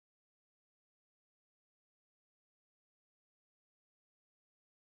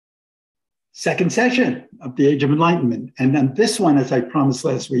second session of the Age of Enlightenment. And then this one, as I promised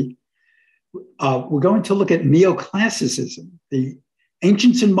last week, we're going to look at neoclassicism, the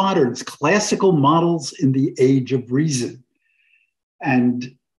ancients and moderns, classical models in the age of reason.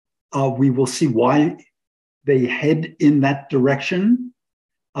 And we will see why they head in that direction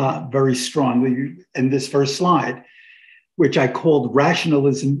very strongly in this first slide, which I called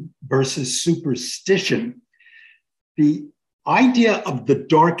rationalism versus superstition. The idea of the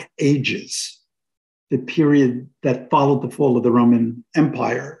Dark Ages, the period that followed the fall of the Roman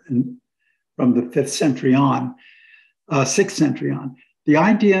Empire and from the 5th century on, 6th century on, the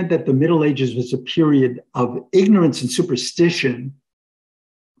idea that the Middle Ages was a period of ignorance and superstition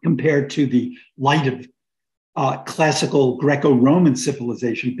compared to the light of classical Greco-Roman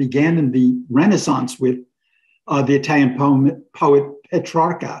civilization began in the Renaissance with the Italian poet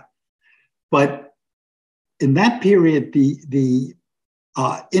Petrarca. But in that period, the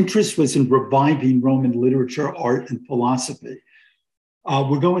interest was in reviving Roman literature, art, and philosophy.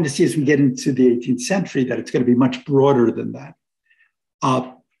 We're going to see as we get into the 18th century that it's going to be much broader than that.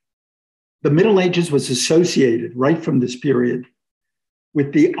 The Middle Ages was associated right from this period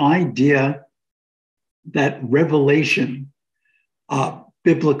with the idea that revelation,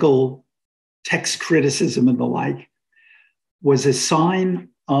 biblical text criticism and the like, was a sign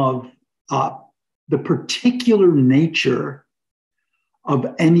of the particular nature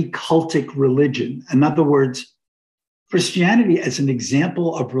of any cultic religion. In other words, Christianity as an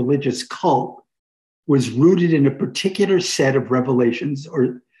example of religious cult was rooted in a particular set of revelations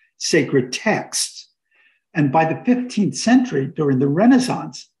or sacred texts. And by the 15th century, during the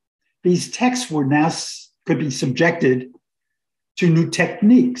Renaissance, these texts were now could be subjected to new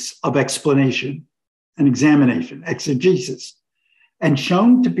techniques of explanation and examination, exegesis, and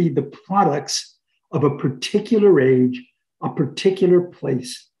shown to be the products of a particular age, a particular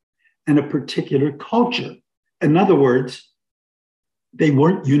place, and a particular culture. In other words, they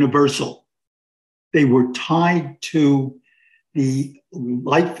weren't universal. They were tied to the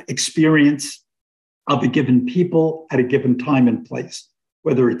life experience of a given people at a given time and place,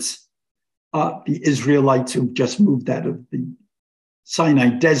 whether it's the Israelites who just moved out of the Sinai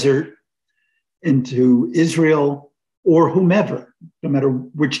desert into Israel, or whomever, no matter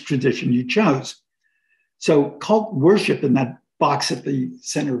which tradition you chose. So cult worship in that box at the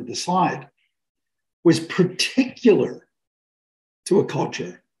center of the slide was particular to a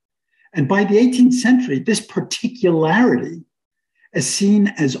culture. And by the 18th century, this particularity is seen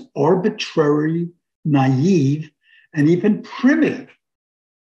as arbitrary, naive, and even primitive.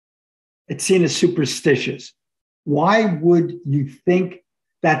 It's seen as superstitious. Why would you think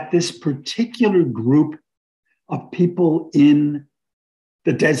that this particular group of people in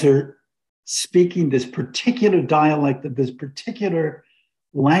the desert speaking this particular dialect of this particular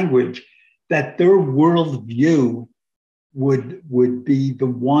language, that their worldview would be the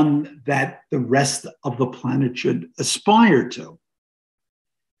one that the rest of the planet should aspire to?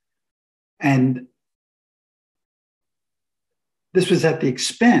 And this was at the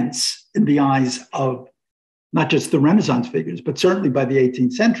expense, in the eyes of not just the Renaissance figures, but certainly by the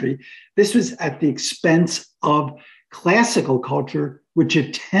 18th century, this was at the expense of classical culture, which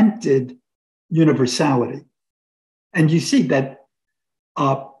attempted universality. And you see that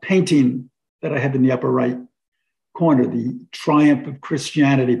painting that I have in the upper right corner, The Triumph of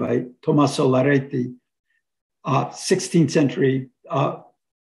Christianity by Tommaso Loretti, 16th century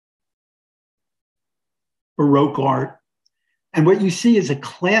Baroque art. And what you see is a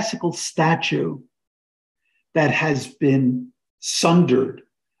classical statue that has been sundered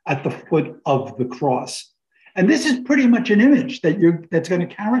at the foot of the cross. And this is pretty much an image that's going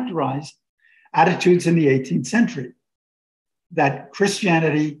to characterize attitudes in the 18th century, that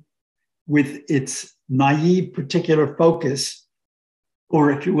Christianity, with its naive particular focus,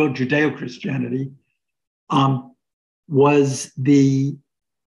 or if you will, Judeo-Christianity, was the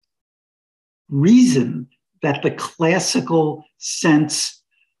reason that the classical sense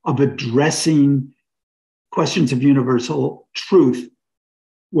of addressing questions of universal truth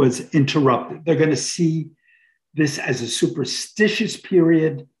was interrupted. They're going to see this as a superstitious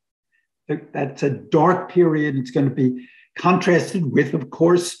period. That's a dark period. It's going to be contrasted with, of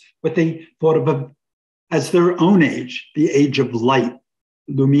course, what they thought of as their own age, the age of light,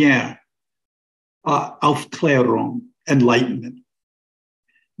 Lumière, Aufklärung, Enlightenment.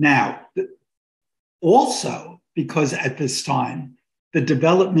 Now, also, because at this time, the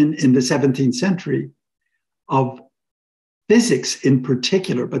development in the 17th century of physics in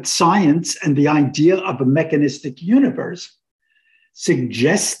particular, but science and the idea of a mechanistic universe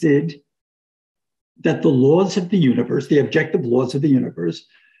suggested that the laws of the universe, the objective laws of the universe,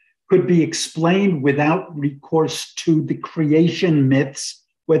 could be explained without recourse to the creation myths,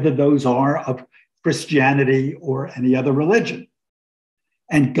 whether those are of Christianity or any other religion.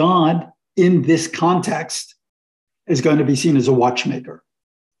 And God, in this context, is going to be seen as a watchmaker,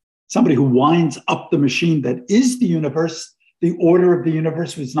 somebody who winds up the machine that is the universe. The order of the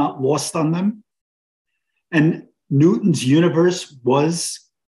universe was not lost on them. And Newton's universe was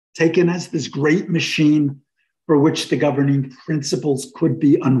taken as this great machine for which the governing principles could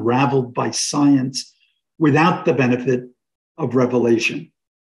be unraveled by science without the benefit of revelation.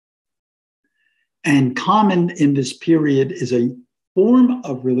 And common in this period is a form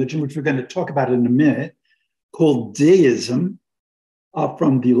of religion, which we're going to talk about in a minute, called deism,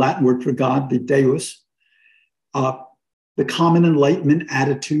 from the Latin word for God, the deus. The common Enlightenment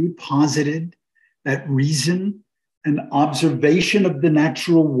attitude posited that reason and observation of the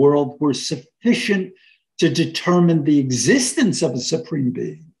natural world were sufficient to determine the existence of a supreme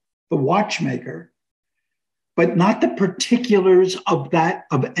being, the watchmaker, but not the particulars of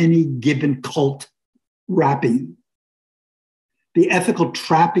any given cult wrapping. The ethical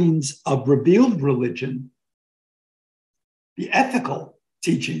trappings of revealed religion, the ethical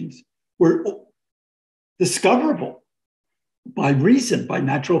teachings, were discoverable by reason, by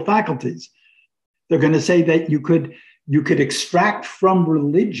natural faculties. They're going to say that you could extract from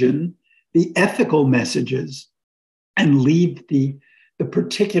religion the ethical messages and leave the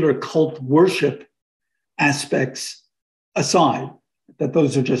particular cult worship aspects aside, that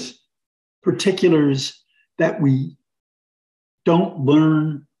those are just particulars that we don't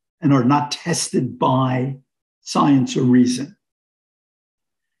learn and are not tested by science or reason.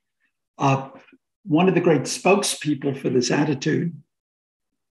 One of the great spokespeople for this attitude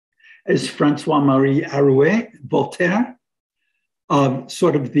is Francois-Marie Arouet, Voltaire,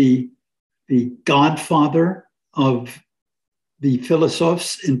 sort of the godfather of the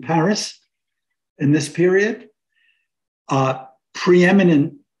philosophes in Paris in this period,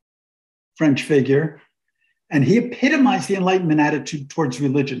 preeminent French figure, and he epitomized the Enlightenment attitude towards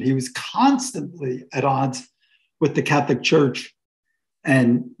religion. He was constantly at odds with the Catholic Church,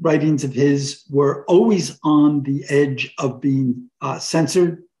 and writings of his were always on the edge of being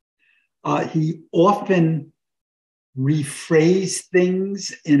censored. He often rephrased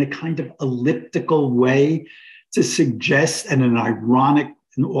things in a kind of elliptical way to suggest, and an ironic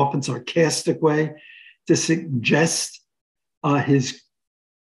and often sarcastic way, to suggest his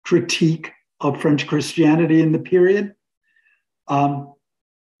critique of French Christianity in the period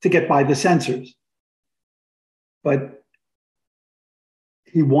to get by the censors. But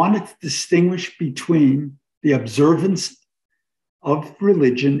he wanted to distinguish between the observance of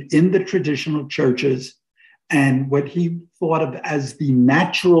religion in the traditional churches and what he thought of as the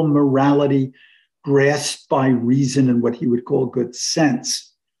natural morality grasped by reason and what he would call good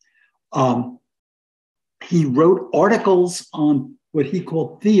sense. He wrote articles on what he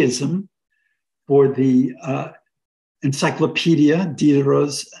called theism for the encyclopedia,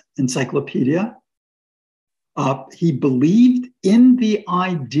 Diderot's encyclopedia. He believed in the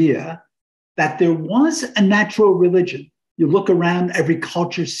idea that there was a natural religion. You look around, every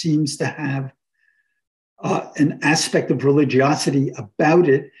culture seems to have an aspect of religiosity about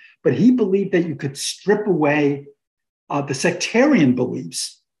it, but he believed that you could strip away the sectarian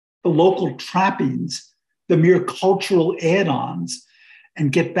beliefs, the local trappings, the mere cultural add-ons,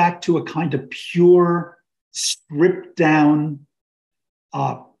 and get back to a kind of pure, stripped down,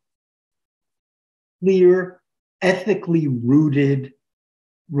 clear, ethically rooted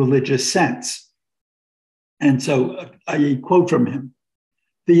religious sense. And so I quote from him: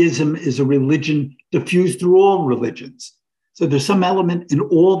 theism is a religion diffused through all religions. So there's some element in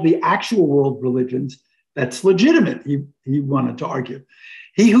all the actual world religions that's legitimate, he wanted to argue.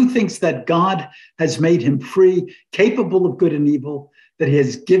 He who thinks that God has made him free, capable of good and evil, that he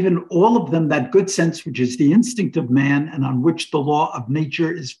has given all of them that good sense, which is the instinct of man and on which the law of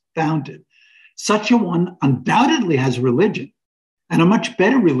nature is founded. Such a one undoubtedly has religion, and a much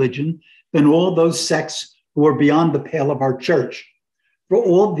better religion than all those sects who are beyond the pale of our church. For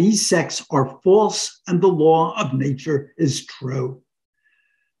all these sects are false, and the law of nature is true.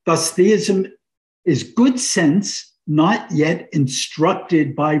 Thus, theism is good sense, not yet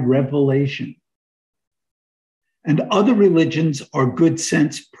instructed by revelation. And other religions are good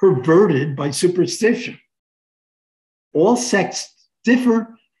sense perverted by superstition. All sects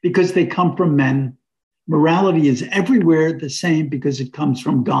differ because they come from men. Morality is everywhere the same because it comes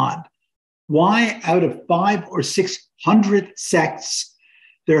from God. Why, out of 500 or 600 sects,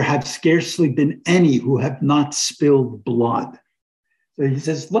 there have scarcely been any who have not spilled blood? So he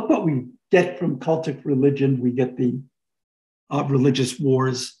says, look what we get from cultic religion. We get the religious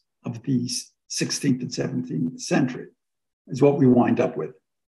wars of the 16th and 17th century, is what we wind up with.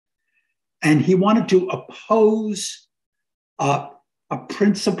 And he wanted to oppose a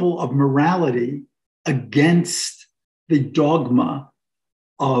principle of morality against the dogma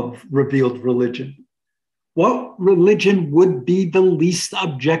of revealed religion. What religion would be the least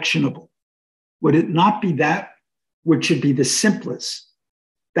objectionable? Would it not be that which should be the simplest,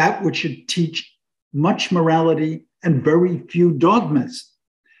 that which should teach much morality and very few dogmas,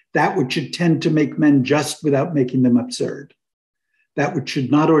 that which should tend to make men just without making them absurd, that which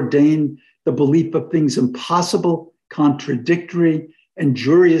should not ordain the belief of things impossible, contradictory,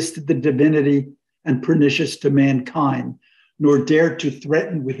 injurious to the divinity, and pernicious to mankind, nor dare to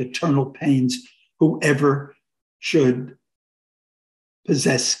threaten with eternal pains whoever should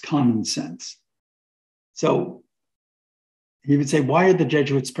possess common sense. So he would say, why are the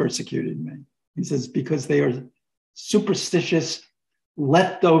Jesuits persecuting me? He says, because they are superstitious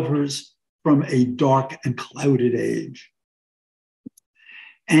leftovers from a dark and clouded age.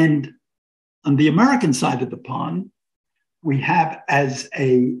 And on the American side of the pond, we have as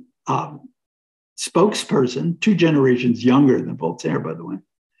a spokesperson, 2 generations younger than Voltaire, by the way,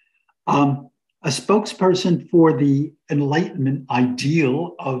 a spokesperson for the Enlightenment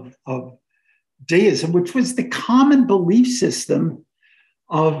ideal of deism, which was the common belief system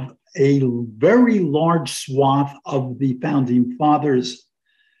of a very large swath of the founding fathers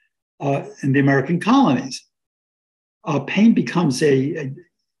in the American colonies. Paine becomes a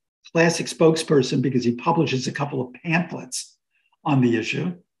classic spokesperson because he publishes a couple of pamphlets on the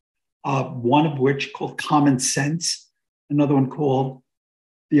issue, one of which called Common Sense, another one called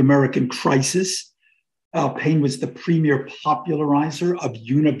The American Crisis. Paine was the premier popularizer of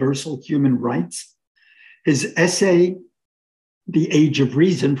universal human rights. His essay, The Age of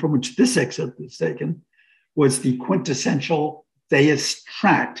Reason, from which this excerpt is taken, was the quintessential deist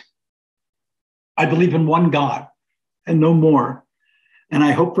tract. I believe in one God and no more, and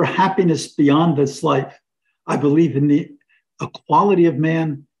I hope for happiness beyond this life. I believe in the equality of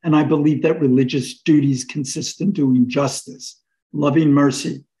man, and I believe that religious duties consist in doing justice, loving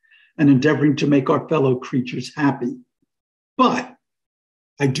mercy, and endeavoring to make our fellow creatures happy. But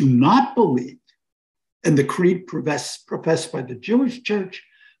I do not believe in the creed professed by the Jewish church,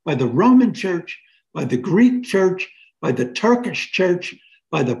 by the Roman church, by the Greek church, by the Turkish church,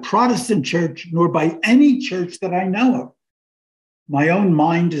 by the Protestant church, nor by any church that I know of. My own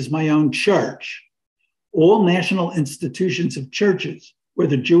mind is my own church. All national institutions of churches,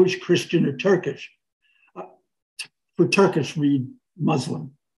 whether Jewish, Christian, or Turkish, for Turkish read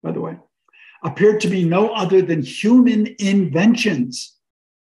Muslim, by the way, appear to be no other than human inventions,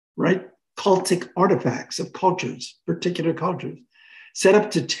 right? Cultic artifacts of cultures, particular cultures, set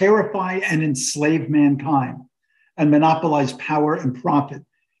up to terrify and enslave mankind and monopolize power and profit.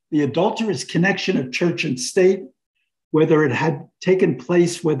 The adulterous connection of church and state, whether it had taken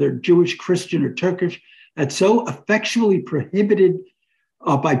place, whether Jewish, Christian, or Turkish, had so effectually prohibited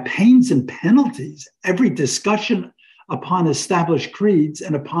by pains and penalties every discussion upon established creeds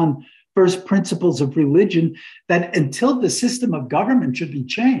and upon first principles of religion, that until the system of government should be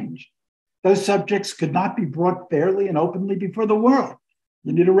changed, those subjects could not be brought fairly and openly before the world.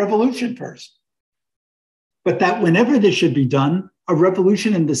 You need a revolution first. But that whenever this should be done, a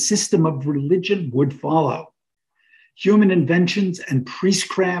revolution in the system of religion would follow. Human inventions and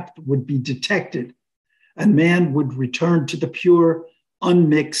priestcraft would be detected, and man would return to the pure,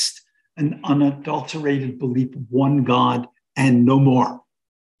 unmixed, and unadulterated belief of one God and no more.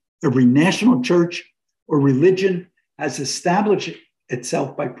 Every national church or religion has established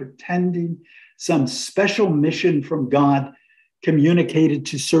itself by pretending some special mission from God communicated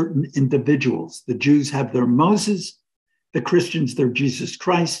to certain individuals. The Jews have their Moses, the Christians their Jesus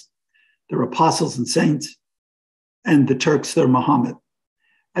Christ, their apostles and saints, and the Turks their Muhammad,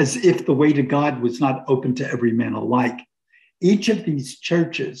 as if the way to God was not open to every man alike. Each of those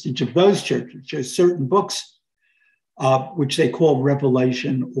churches shows certain books, which they call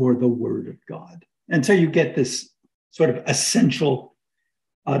Revelation or the Word of God. And so you get this sort of essential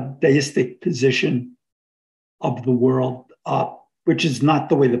deistic position of the world, which is not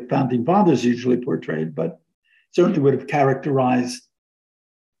the way the founding fathers usually portrayed, but certainly would have characterized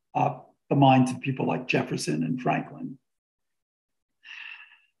the minds of people like Jefferson and Franklin.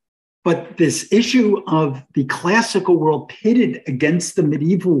 But this issue of the classical world pitted against the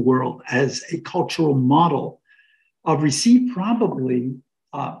medieval world as a cultural model received probably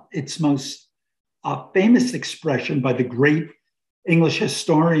its most famous expression by the great English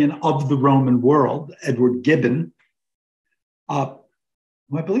historian of the Roman world, Edward Gibbon,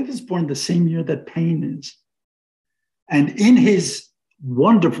 who I believe was born the same year that Paine is. And in his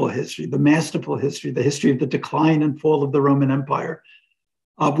wonderful history, the masterful history, the history of the decline and fall of the Roman Empire,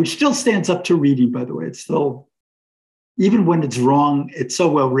 which still stands up to reading, by the way. It's still, even when it's wrong, it's so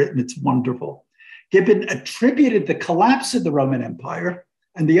well written, it's wonderful. Gibbon attributed the collapse of the Roman Empire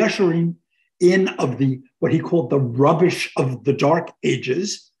and the ushering in of the what he called the rubbish of the Dark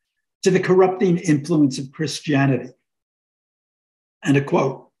Ages to the corrupting influence of Christianity. And a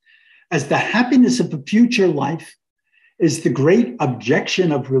quote, as the happiness of the future life is the great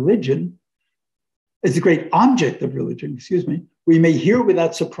objection of religion, is the great object of religion, we may hear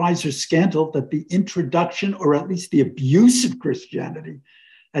without surprise or scandal that the introduction, or at least the abuse of Christianity,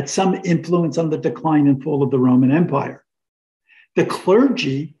 had some influence on the decline and fall of the Roman Empire. The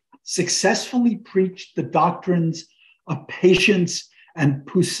clergy successfully preached the doctrines of patience and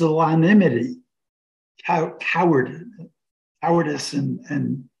pusillanimity, cowardice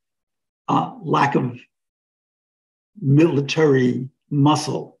and lack of military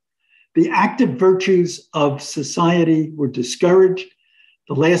muscle. The active virtues of society were discouraged.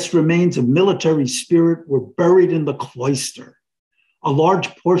 The last remains of military spirit were buried in the cloister. A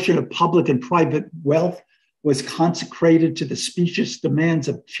large portion of public and private wealth was consecrated to the specious demands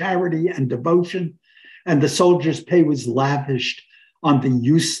of charity and devotion, and the soldiers' pay was lavished on the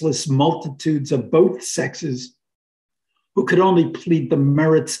useless multitudes of both sexes who could only plead the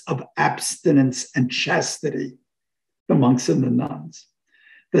merits of abstinence and chastity, the monks and the nuns.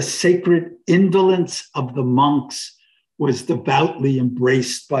 The sacred indolence of the monks was devoutly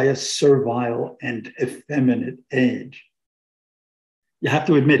embraced by a servile and effeminate age. You have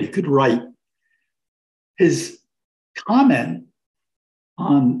to admit, he could write. His comment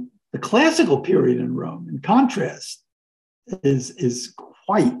on the classical period in Rome, in contrast, is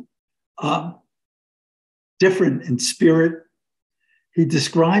quite different in spirit. He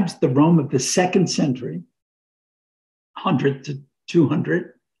describes the Rome of the second century, 100 to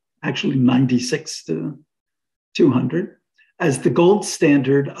 200, actually 96 to 200, as the gold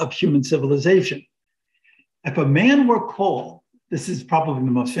standard of human civilization. If a man were called, this is probably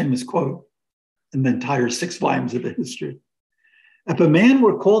the most famous quote in the entire 6 volumes of the history. If a man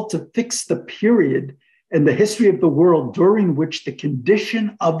were called to fix the period in the history of the world during which the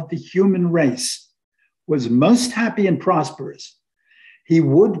condition of the human race was most happy and prosperous, he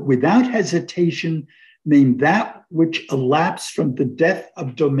would, without hesitation, name that which elapsed from the death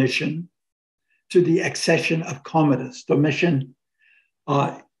of Domitian to the accession of Commodus. Domitian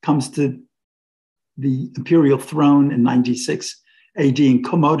comes to the imperial throne in 96 AD, and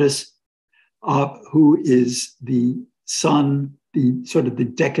Commodus, who is the son, the sort of the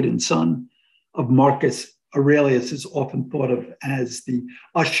decadent son of Marcus Aurelius, is often thought of as the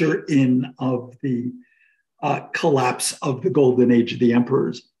usher in of the collapse of the golden age of the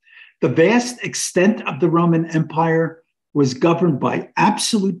emperors. The vast extent of the Roman Empire was governed by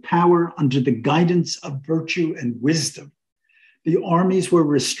absolute power under the guidance of virtue and wisdom. The armies were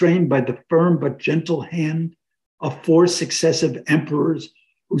restrained by the firm but gentle hand of 4 successive emperors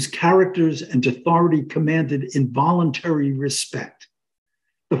whose characters and authority commanded involuntary respect.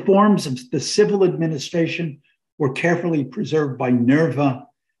 The forms of the civil administration were carefully preserved by Nerva,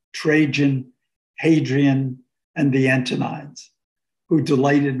 Trajan, Hadrian, and the Antonines, who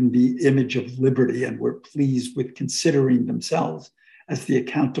delighted in the image of liberty and were pleased with considering themselves as the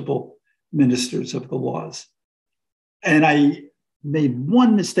accountable ministers of the laws. And I made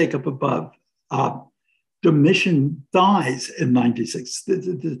one mistake up above. Domitian dies in 96,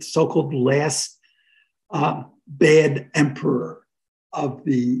 the so-called last bad emperor of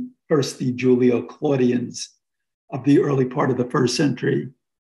the Julio-Claudians of the early part of the 1st century,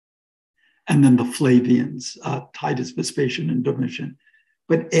 and then the Flavians, Titus, Vespasian, and Domitian.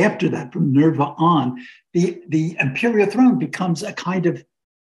 But after that, from Nerva on, the imperial throne becomes a kind of,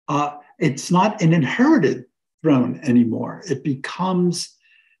 it's not an inherited throne anymore. It becomes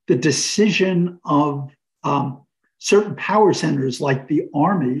the decision of certain power centers like the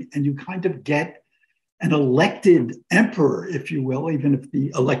army, and you kind of get an elected emperor, if you will, even if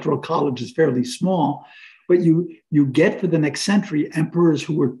the electoral college is fairly small. But you get for the next century emperors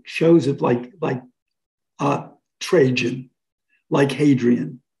who were chosen like Trajan, like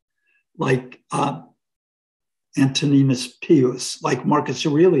Hadrian, like Antoninus Pius, like Marcus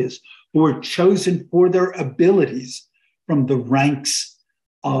Aurelius, who were chosen for their abilities from the ranks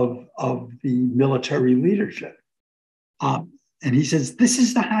of the military leadership. And he says, this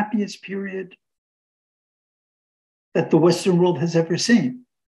is the happiest period that the Western world has ever seen,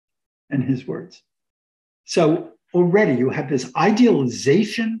 in his words. So already you have this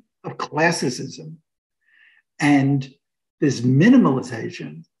idealization of classicism and this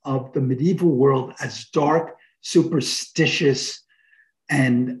minimalization of the medieval world as dark, superstitious,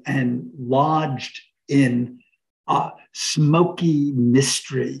 and lodged in smoky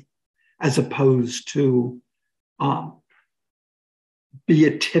mystery as opposed to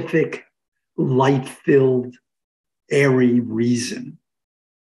beatific, light-filled, airy reason,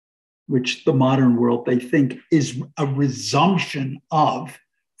 which the modern world, they think, is a resumption of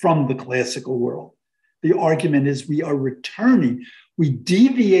from the classical world. The argument is we are returning. We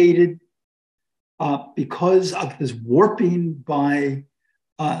deviated because of this warping by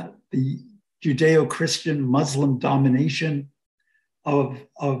the Judeo-Christian Muslim domination of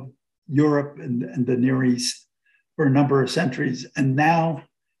Europe and the Near East for a number of centuries. And now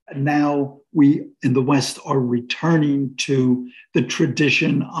we in the West are returning to the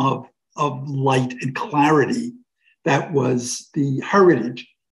tradition of light and clarity that was the heritage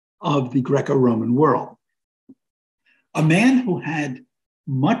of the Greco-Roman world. A man who had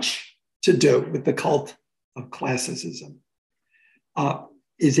much to do with the cult of classicism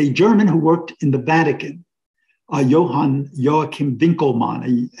is a German who worked in the Vatican, Joachim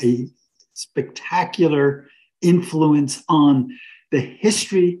Winckelmann, a spectacular influence on the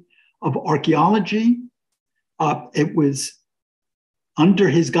history of archaeology. It was under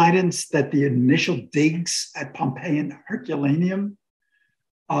his guidance that the initial digs at Pompeii and Herculaneum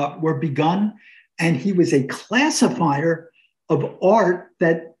were begun. And he was a classifier of art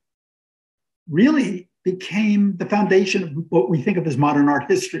that really became the foundation of what we think of as modern art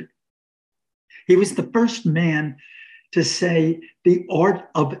history. He was the first man to say the art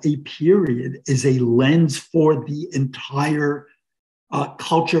of a period is a lens for the entire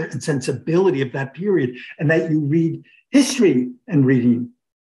culture and sensibility of that period, and that you read history and reading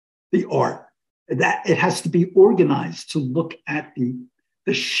the art, that it has to be organized to look at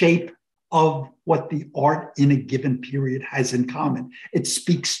the shape of what the art in a given period has in common. It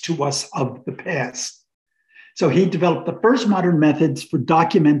speaks to us of the past. So he developed the first modern methods for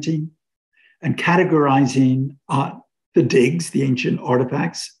documenting and categorizing the digs, the ancient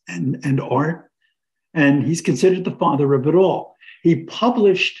artifacts and art. And he's considered the father of it all. He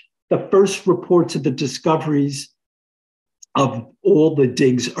published the first reports of the discoveries of all the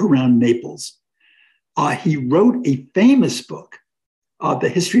digs around Naples. He wrote a famous book, The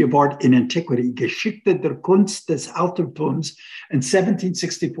History of Art in Antiquity, Geschichte der Kunst des Altertums, in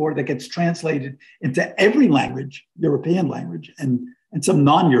 1764, that gets translated into every language, European language, and some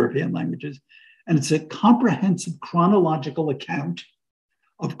non-European languages. And it's a comprehensive chronological account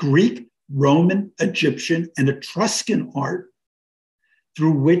of Greek, Roman, Egyptian, and Etruscan art,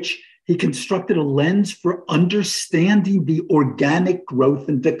 through which he constructed a lens for understanding the organic growth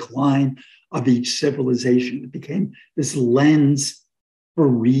and decline of each civilization. It became this lens for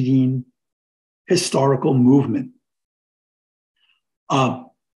reading historical movement.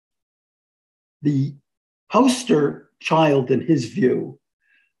 The poster child, in his view,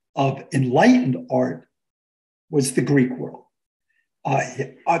 of enlightened art was the Greek world,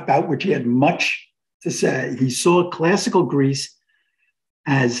 about which he had much to say. He saw classical Greece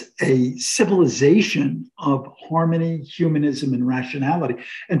as a civilization of harmony, humanism, and rationality.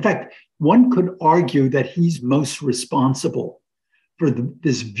 In fact, one could argue that he's most responsible for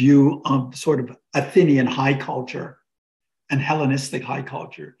this view of sort of Athenian high culture and Hellenistic high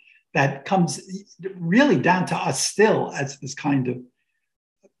culture that comes really down to us still as this kind of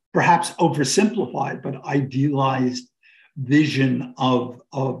perhaps oversimplified but idealized vision of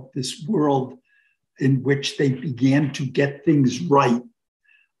this world in which they began to get things right.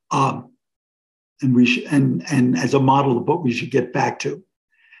 And as a model of what we should get back to.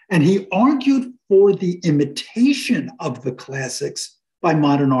 And he argued for the imitation of the classics by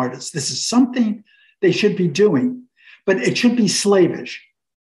modern artists. This is something they should be doing, but it should be slavish.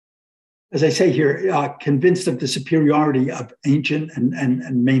 As I say here, convinced of the superiority of ancient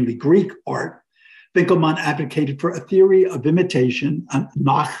and mainly Greek art, Winckelmann advocated for a theory of imitation,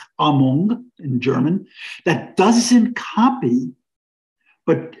 Nachahmung in German, that doesn't copy,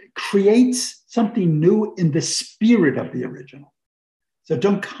 but creates something new in the spirit of the original. So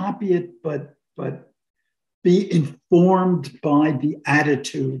don't copy it, but be informed by the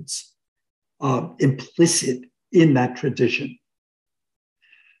attitudes implicit in that tradition.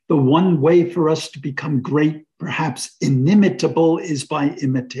 The one way for us to become great, perhaps inimitable, is by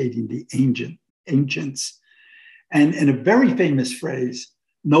imitating the ancients. And in a very famous phrase,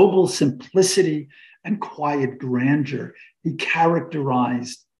 noble simplicity and quiet grandeur, he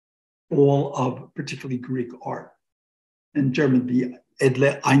characterized all of particularly Greek art. In German, the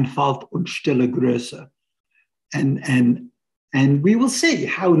edle Einfalt und stille Größe. And we will see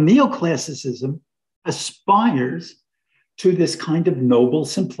how neoclassicism aspires to this kind of noble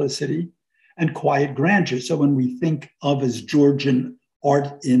simplicity and quiet grandeur. So when we think of as Georgian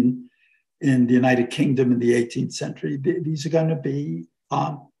art in the United Kingdom in the 18th century. These are going to be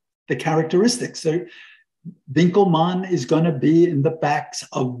the characteristics. Winkelmann is going to be in the backs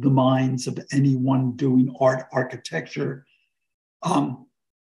of the minds of anyone doing art, architecture,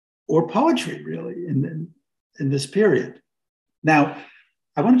 or poetry, really, in this period. Now,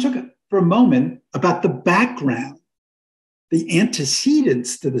 I want to talk for a moment about the background, the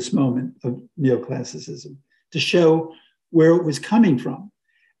antecedents to this moment of neoclassicism, to show where it was coming from.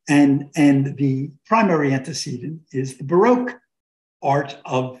 And the primary antecedent is the Baroque art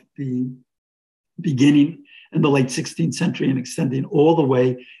of the beginning in the late 16th century and extending all the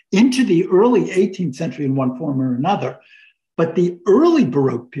way into the early 18th century in one form or another. But the early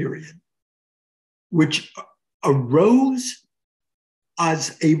Baroque period, which arose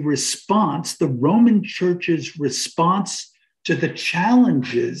as a response, the Roman Church's response to the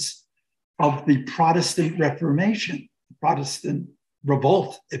challenges of the Protestant Reformation, Protestant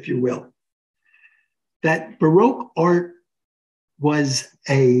revolt, if you will, that Baroque art was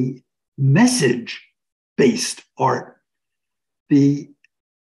a message-based art. The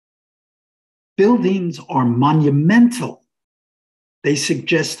buildings are monumental. They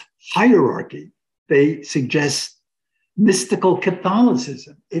suggest hierarchy. They suggest mystical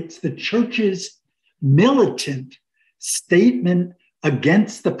Catholicism. It's the church's militant statement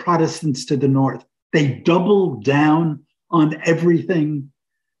against the Protestants to the north. They double down on everything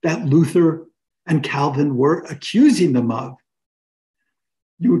that Luther and Calvin were accusing them of.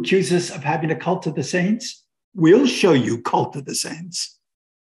 You accuse us of having a cult of the saints? We'll show you cult of the saints.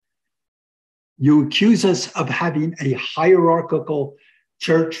 You accuse us of having a hierarchical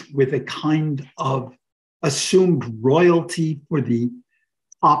church with a kind of assumed royalty for the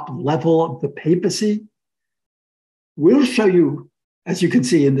top level of the papacy. We'll show you, as you can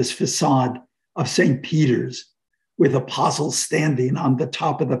see in this facade of St. Peter's, with apostles standing on the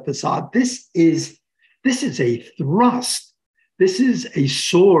top of the facade. This is a thrust. This is a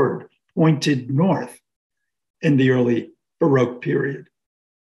sword pointed north in the early Baroque period.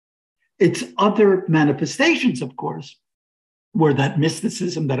 Its other manifestations, of course, were that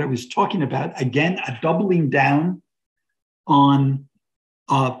mysticism that I was talking about, again, a doubling down on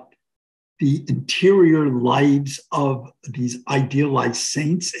the interior lives of these idealized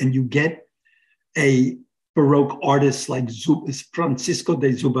saints, and you get a Baroque artist like Francisco de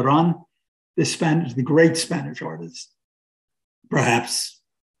Zubarán, the great Spanish artist, perhaps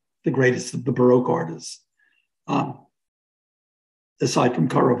the greatest of the Baroque artists, aside from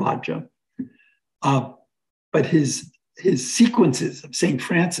Caravaggio. But his sequences of St.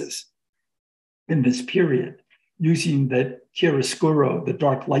 Francis in this period, using the chiaroscuro, the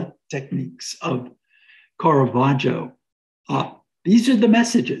dark light techniques of Caravaggio, these are the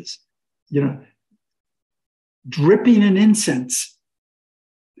messages, dripping in incense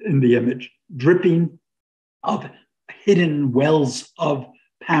in the image, dripping of hidden wells of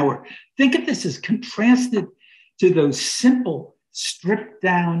power. Think of this as contrasted to those simple, stripped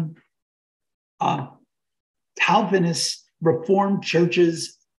down Calvinist Reformed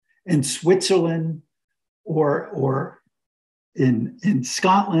churches in Switzerland or in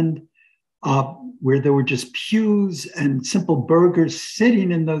Scotland, where there were just pews and simple burghers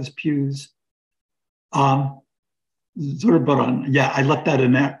sitting in those pews. Zurbaran, yeah, I left that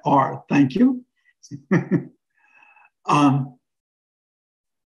in R. Thank you.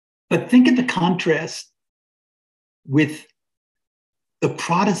 But think of the contrast with the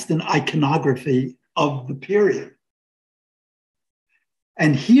Protestant iconography of the period.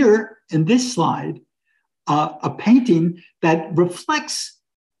 And here in this slide, a painting that reflects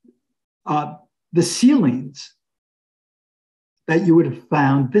the ceilings that you would have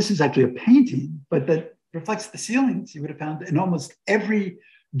found. This is actually a painting, but that reflects the ceilings you would have found in almost every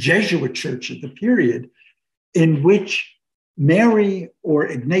Jesuit church of the period, in which Mary or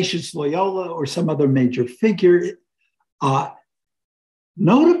Ignatius Loyola or some other major figure,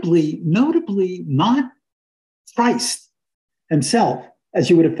 notably not Christ himself, as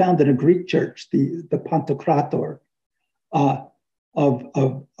you would have found in a Greek church, the Pantocrator of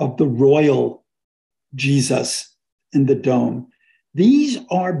the royal Jesus in the dome. These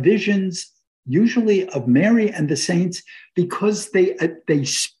are visions usually of Mary and the saints because they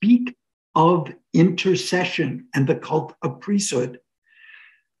speak of intercession and the cult of priesthood.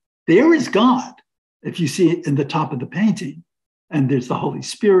 There is God, if you see it in the top of the painting, and there's the Holy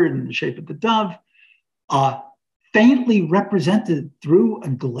Spirit in the shape of the dove, faintly represented through a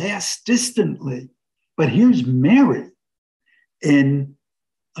glass distantly. But here's Mary in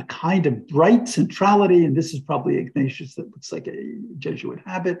a kind of bright centrality, and this is probably Ignatius that looks like a Jesuit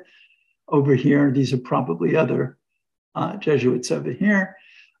habit over here. These are probably other Jesuits over here.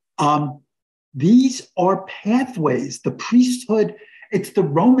 These are pathways. The priesthood, it's the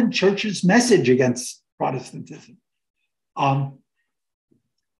Roman Church's message against Protestantism.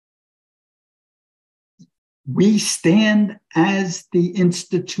 We stand as the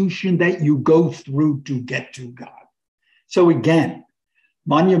institution that you go through to get to God. So again,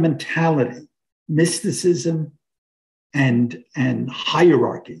 monumentality, mysticism, and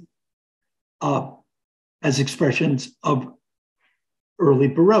hierarchy as expressions of early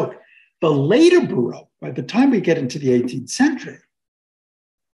Baroque. The later Baroque, by the time we get into the 18th century,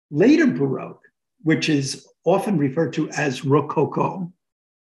 later Baroque, which is often referred to as Rococo,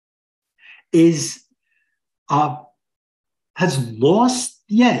 has lost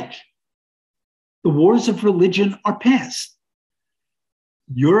the edge. The wars of religion are past.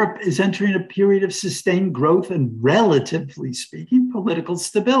 Europe is entering a period of sustained growth and, relatively speaking, political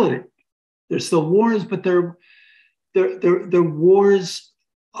stability. There's still wars, but they're wars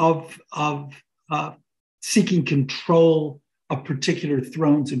of seeking control of particular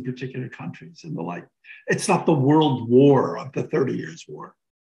thrones in particular countries and the like. It's not the world war of the 30 Years' War.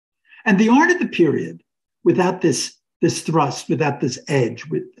 And the art of the period, without this thrust, without this edge,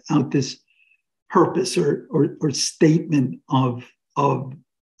 without this purpose or statement of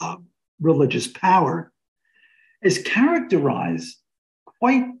religious power, is characterized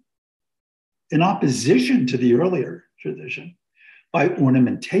quite in opposition to the earlier tradition by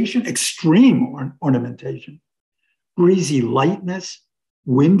ornamentation, extreme ornamentation, breezy lightness,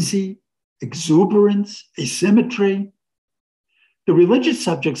 whimsy, exuberance, asymmetry. The religious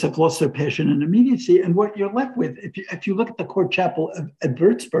subjects have lost their passion and immediacy, and what you're left with, if you look at the court chapel at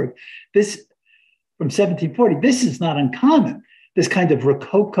Würzburg, this from 1740, this is not uncommon. This kind of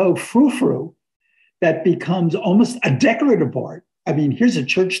Rococo frou-frou that becomes almost a decorative art. I mean, here's a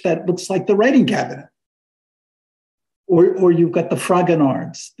church that looks like the writing cabinet. Or you've got the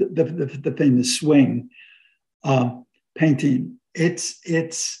Fragonards, the famous swing painting.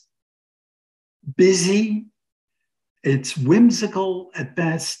 It's busy, it's whimsical at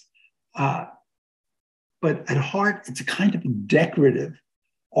best, but at heart, it's a kind of decorative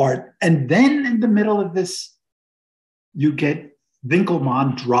art. And then in the middle of this, you get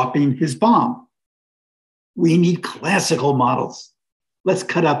Winkelmann dropping his bomb. We need classical models. Let's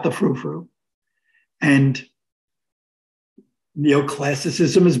cut out the frou-frou. And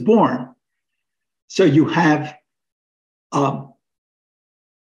neoclassicism is born. So you have, of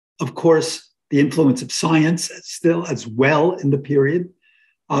course, the influence of science still as well in the period.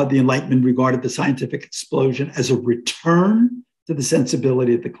 The Enlightenment regarded the scientific explosion as a return to the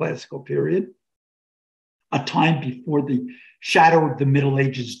sensibility of the classical period, a time before the shadow of the Middle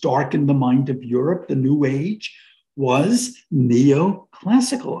Ages darkened the mind of Europe. The New Age was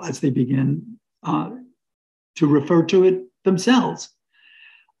neoclassical, as they begin to refer to it themselves.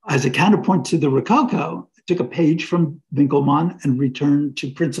 As a counterpoint to the Rococo, I took a page from Winkelmann and returned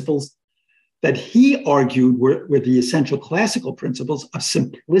to principles that he argued were the essential classical principles of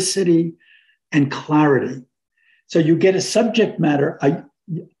simplicity and clarity. So you get a subject matter. I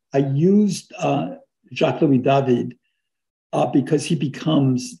used Jacques-Louis David because he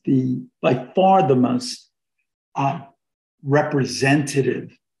becomes by far the most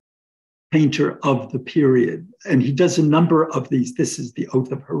representative painter of the period. And he does a number of these. This is the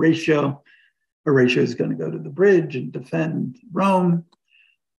Oath of Horatio. Horatio is going to go to the bridge and defend Rome.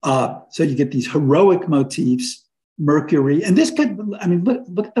 So you get these heroic motifs, Mercury. And this could, I mean,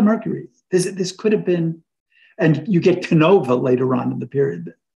 look at the Mercury. This could have been, and you get Canova later on in the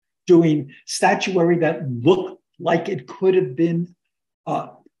period doing statuary that looked like it could have been a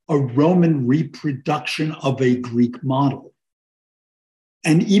Roman reproduction of a Greek model.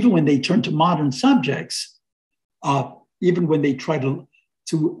 And even when they turn to modern subjects, even when they try to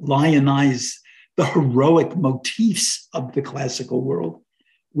lionize the heroic motifs of the classical world,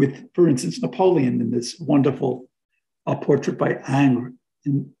 with, for instance, Napoleon in this wonderful portrait by Ingres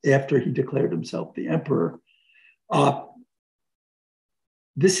after he declared himself the emperor.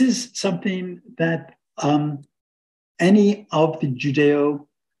 This is something that any of the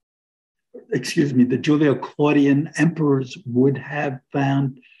Julio-Claudian emperors would have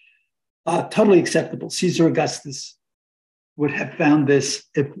found totally acceptable. Caesar Augustus would have found this,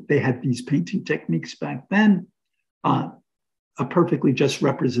 if they had these painting techniques back then, a perfectly just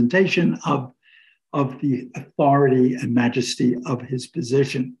representation of the authority and majesty of his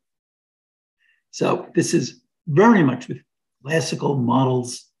position. So this is very much with classical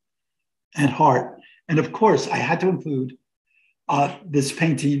models at heart. And of course, I had to include this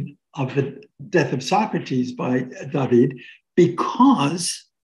painting of the Death of Socrates by David, because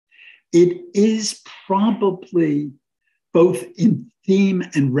it is probably both in theme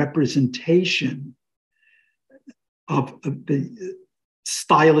and representation of the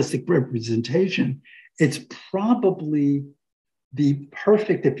stylistic representation, it's probably the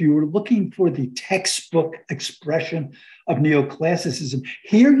perfect, if you were looking for the textbook expression of neoclassicism,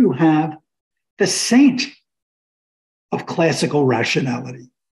 here you have the saint of classical rationality,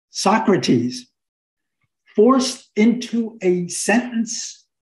 Socrates, forced into a sentence,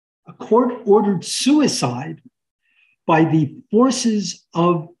 a court-ordered suicide by the forces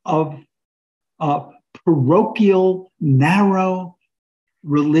of parochial, narrow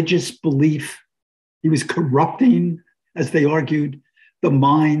religious belief. He was corrupting, as they argued, the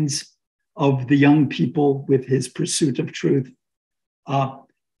minds of the young people with his pursuit of truth.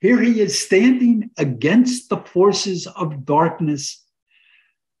 Here he is standing against the forces of darkness,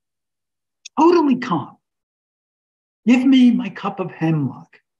 totally calm. Give me my cup of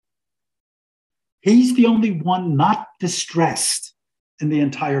hemlock. He's the only one not distressed in the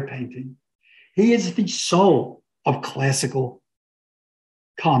entire painting. He is the soul of classical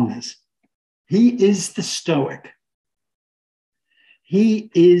calmness. He is the Stoic.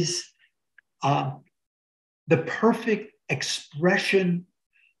 He is the perfect expression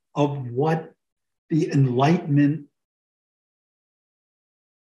of what the Enlightenment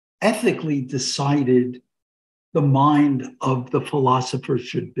ethically decided the mind of the philosopher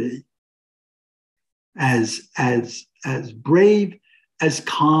should be. As brave, as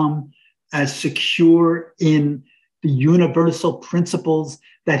calm, as secure in the universal principles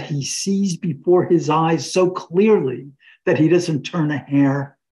that he sees before his eyes so clearly that he doesn't turn a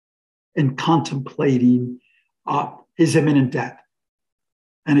hair in contemplating his imminent death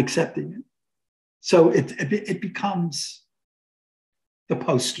and accepting it. So it becomes the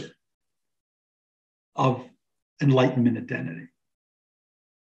poster of Enlightenment identity.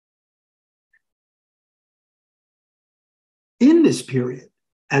 In this period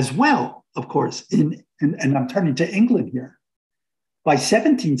as well, of course, and I'm turning to England here, by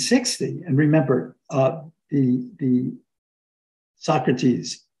 1760, and remember, the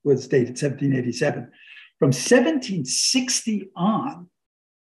Socrates was dated 1787. From 1760 on,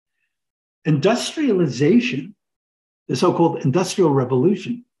 industrialization, the so-called Industrial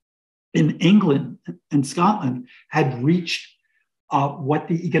Revolution in England and Scotland had reached what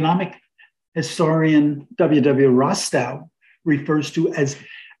the economic historian W.W. Rostow refers to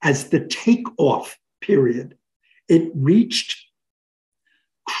as the takeoff period. It reached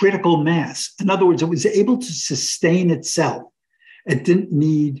critical mass. In other words, it was able to sustain itself. It didn't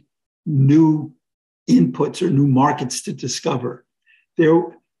need new inputs or new markets to discover.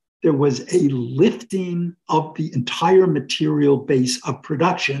 There was a lifting of the entire material base of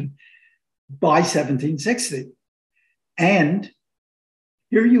production by 1760. And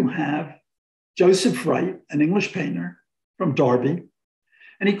here you have Joseph Wright, an English painter from Derby,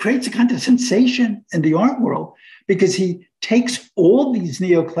 and he creates a kind of sensation in the art world because he takes all these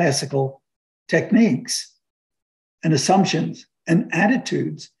neoclassical techniques and assumptions and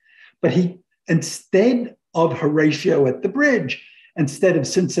attitudes, but he, instead of Horatio at the bridge, instead of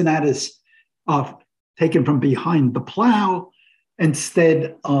Cincinnatus taken from behind the plow,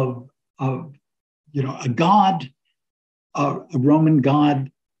 instead of a god, a Roman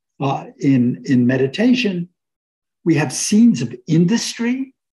god in meditation, we have scenes of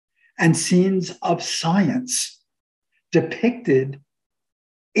industry and scenes of science depicted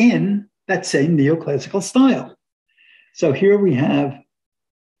in that same neoclassical style. So here we have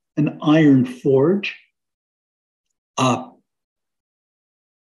an iron forge,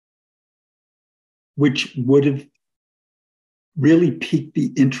 which would have really piqued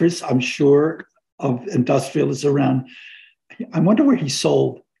the interest, I'm sure, of industrialists around. I wonder where he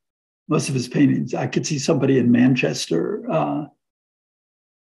sold most of his paintings. I could see somebody in Manchester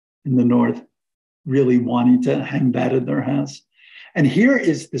in the north really wanting to hang that in their house. And here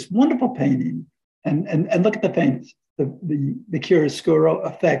is this wonderful painting. And look at the paintings, the chiaroscuro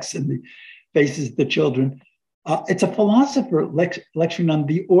effects and the faces of the children. It's a philosopher lecturing on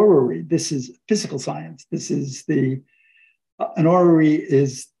the orrery. This is physical science. This is an orrery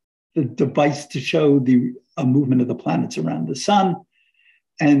is the device to show the movement of the planets around the sun.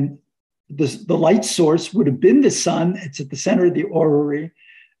 And the light source would have been the sun. It's at the center of the orrery.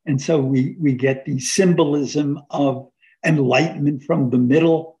 And so we get the symbolism of enlightenment from the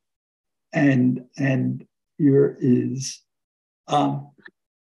middle. And here is the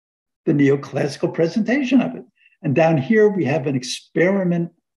neoclassical presentation of it. And down here, we have an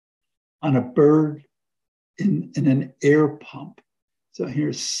experiment on a bird in an air pump. So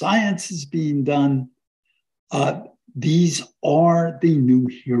here, science is being done. These are the new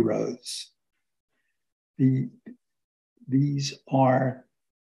heroes. The these are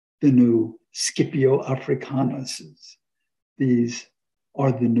the new Scipio Africanuses. These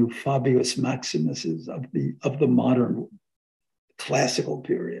are the new Fabius Maximuses of the modern classical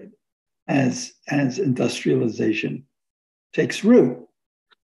period as industrialization takes root.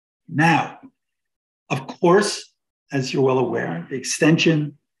 Now, of course, as you're well aware, the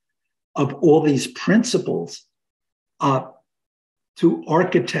extension of all these principles to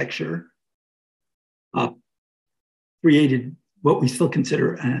architecture created what we still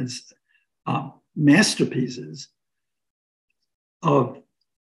consider as masterpieces of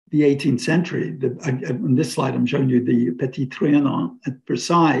the 18th century. On this slide, I'm showing you the Petit Trianon at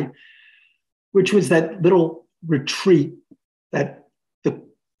Versailles, which was that little retreat that the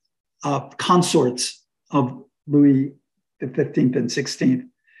consorts of Louis XV and XVI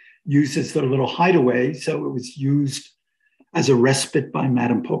used as their little hideaway. So it was used as a respite by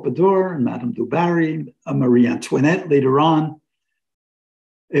Madame Pompadour and Madame du Barry, Marie Antoinette later on.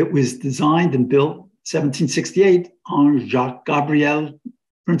 It was designed and built 1768 on Jacques Gabriel,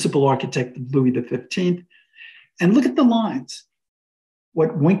 principal architect of Louis XV. And look at the lines,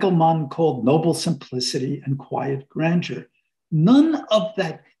 what Winkelmann called noble simplicity and quiet grandeur. None of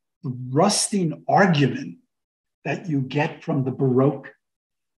that rusting argument that you get from the Baroque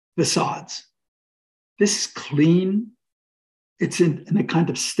facades. This is clean. It's in a kind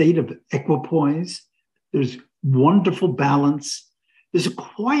of state of equipoise. There's wonderful balance. There's a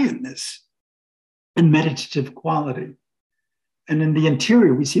quietness and meditative quality. And in the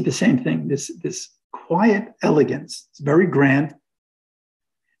interior, we see the same thing, this quiet elegance. It's very grand.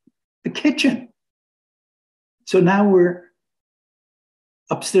 The kitchen. So now we're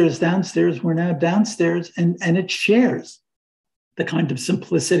upstairs, downstairs. We're now downstairs, and it shares the kind of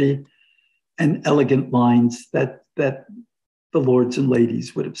simplicity and elegant lines that the lords and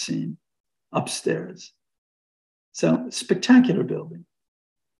ladies would have seen upstairs. So spectacular building.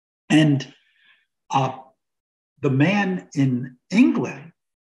 And the man in England,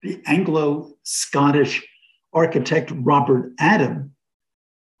 the Anglo-Scottish architect Robert Adam,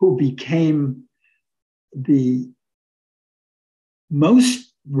 who became the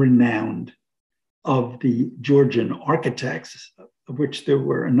most renowned of the Georgian architects, of which there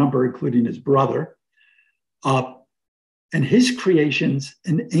were a number, including his brother. And his creations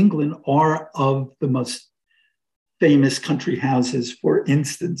in England are of the most famous country houses, for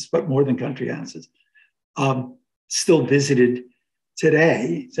instance, but more than country houses, still visited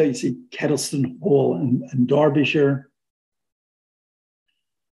today. So you see Kettleston Hall in Derbyshire.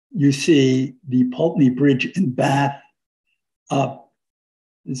 You see the Pulteney Bridge in Bath,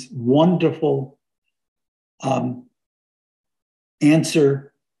 this wonderful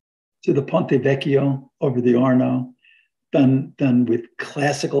answer to the Ponte Vecchio over the Arno, done with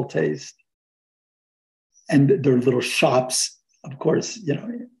classical taste. And there are little shops, of course,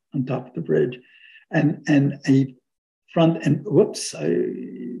 on top of the bridge, and a front and whoops, I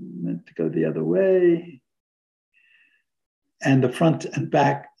meant to go the other way. And the front and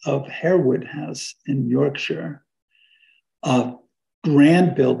back of Harewood House in Yorkshire,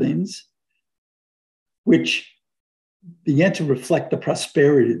 grand buildings, which began to reflect the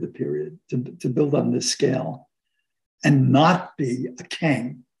prosperity of the period, to build on this scale and not be a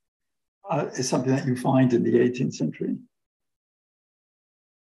king, is something that you find in the 18th century.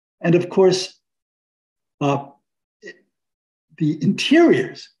 And of course, the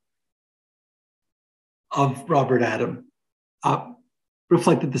interiors of Robert Adam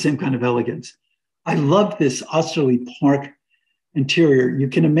reflected the same kind of elegance. I love this Osterley Park interior. You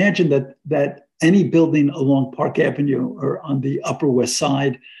can imagine that any building along Park Avenue or on the Upper West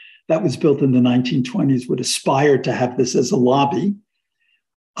Side that was built in the 1920s would aspire to have this as a lobby.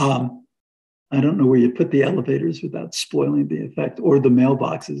 I don't know where you put the elevators without spoiling the effect, or the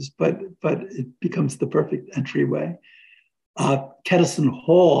mailboxes, but it becomes the perfect entryway. Kettleston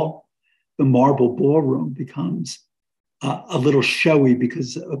Hall, the marble ballroom, becomes a little showy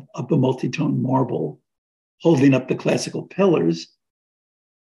because of the multi-tone marble holding up the classical pillars.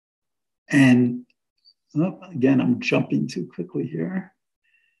 And again, I'm jumping too quickly here.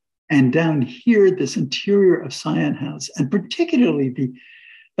 And down here, this interior of Scion House, and particularly the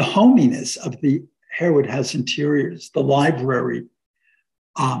hominess of the Harewood House interiors, the library,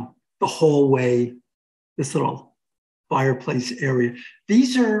 the hallway, this little fireplace area.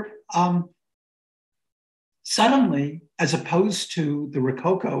 These are suddenly, as opposed to the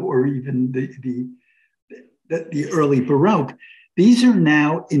Rococo or even the early Baroque, these are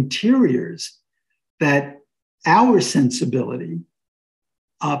now interiors that our sensibility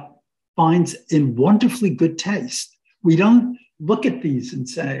finds in wonderfully good taste. We don't look at these and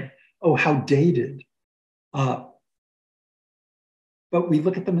say, oh, how dated. but we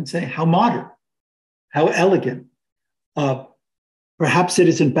look at them and say, how modern, how elegant. Perhaps it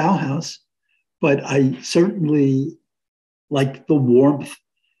isn't Bauhaus, but I certainly like the warmth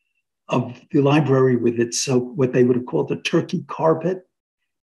of the library with its what they would have called a turkey carpet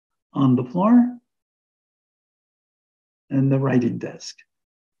on the floor and the writing desk.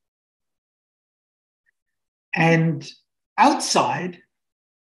 And outside,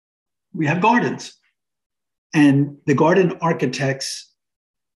 we have gardens. And the garden architects,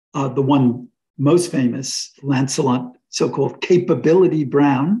 the one most famous, Lancelot, so-called Capability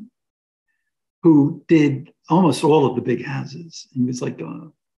Brown, who did almost all of the big houses. He was like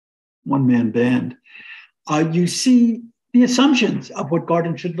a one-man band. You see the assumptions of what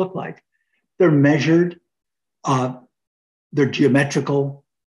gardens should look like. They're measured, they're geometrical,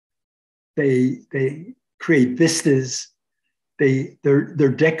 they create vistas,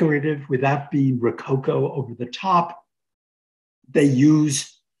 they're decorative without being rococo over the top. They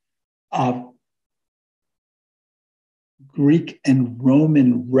use Greek and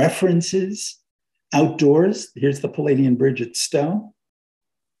Roman references outdoors. Here's the Palladian Bridge at Stowe.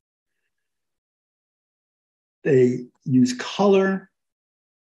 They use color.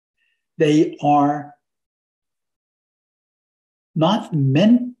 They are not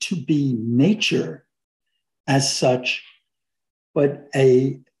meant to be nature as such, but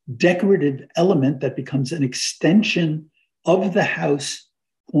a decorative element that becomes an extension of the house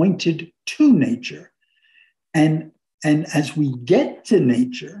pointed to nature. And as we get to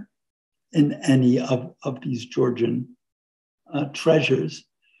nature in any of these Georgian treasures,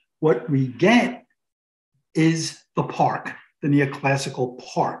 what we get is the park, the neoclassical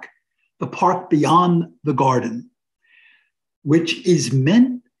park, the park beyond the garden, which is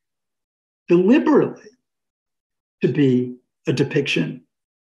meant deliberately to be a depiction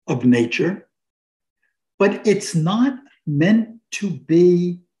of nature, but it's not meant to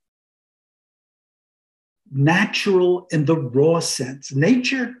be natural in the raw sense.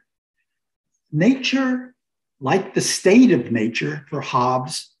 Nature, like the state of nature for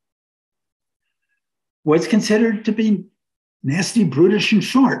Hobbes, was considered to be nasty, brutish, and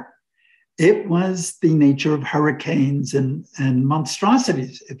short. It was the nature of hurricanes and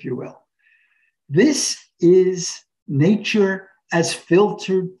monstrosities, if you will. This is nature as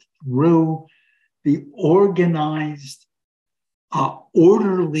filtered through the organized,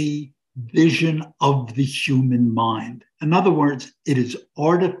 orderly vision of the human mind. In other words, it is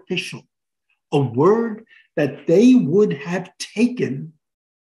artificial, a word that they would have taken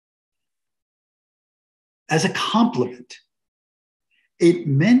as a compliment. It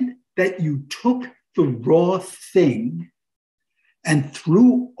meant that you took the raw thing and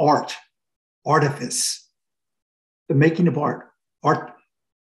through art, artifice, the making of art,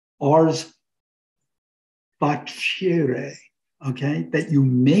 ars facere, okay, that you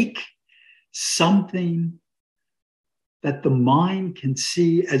make something that the mind can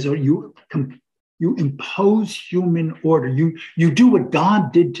see as you impose human order. You do what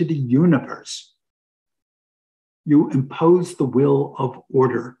God did to the universe. You impose the will of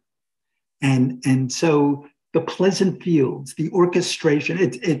order. And so the pleasant fields, the orchestration,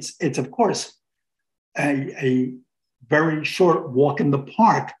 it's of course a very short walk in the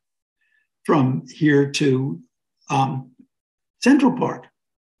park from here to Central Park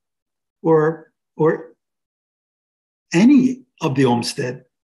or any of the Olmsted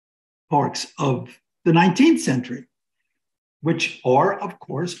parks of the 19th century, which are, of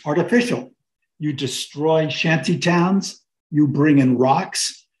course, artificial. You destroy shanty towns, you bring in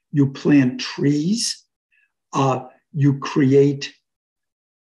rocks, you plant trees, you create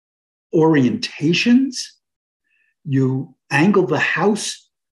orientations, you angle the house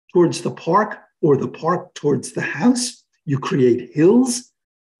towards the park or the park towards the house, you create hills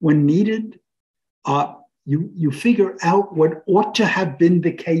when needed, you figure out what ought to have been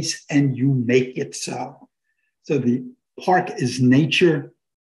the case and you make it so. So the park is nature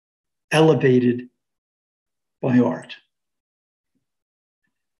elevated by art.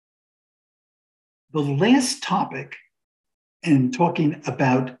 The last topic in talking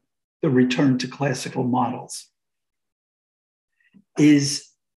about the return to classical models is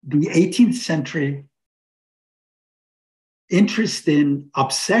the 18th century interest in,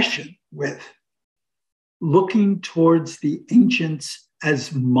 obsession with, looking towards the ancients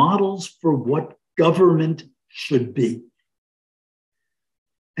as models for what government should be.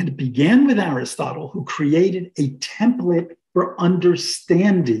 And it began with Aristotle, who created a template for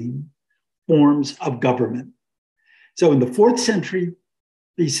understanding forms of government. So in the 4th century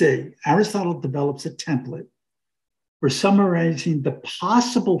BC, Aristotle develops a template for summarizing the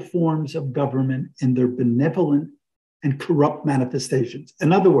possible forms of government in their benevolent and corrupt manifestations.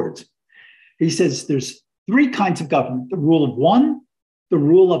 In other words, he says there's three kinds of government: the rule of one, the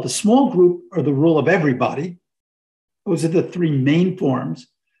rule of a small group, or the rule of everybody. Those are the three main forms.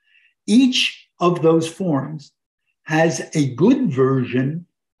 Each of those forms has a good version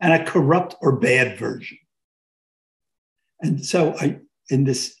and a corrupt or bad version. And so in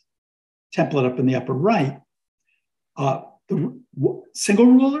this template up in the upper right, the single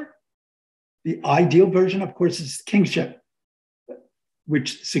ruler, the ideal version, of course, is kingship,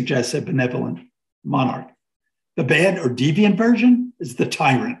 which suggests a benevolent monarch. The bad or deviant version is the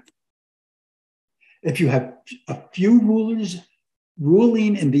tyrant. If you have a few rulers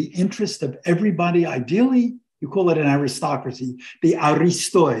ruling in the interest of everybody, ideally, you call it an aristocracy, the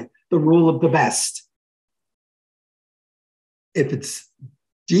aristoi, the rule of the best. If it's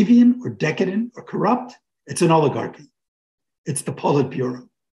deviant or decadent or corrupt, it's an oligarchy. It's the Politburo.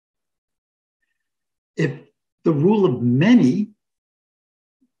 If the rule of many,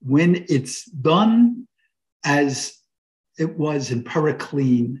 when it's done as it was in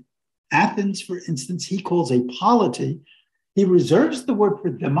Periclean Athens, for instance, he calls a polity. He reserves the word for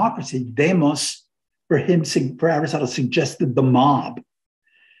democracy, demos, for Aristotle suggested the mob.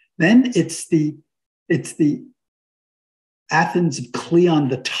 Then it's the Athens of Cleon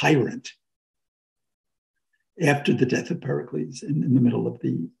the tyrant after the death of Pericles in the middle of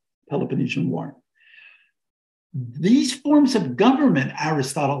the Peloponnesian War. These forms of government,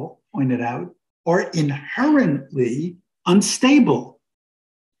 Aristotle pointed out, are inherently unstable.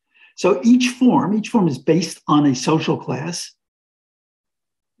 So each form is based on a social class,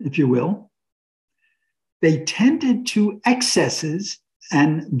 if you will. They tended to excesses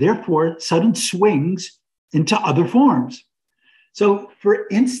and therefore sudden swings into other forms. So for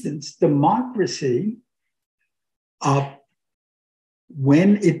instance, democracy,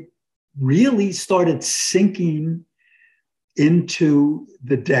 when it really started sinking into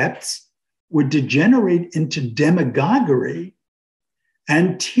the depths, would degenerate into demagoguery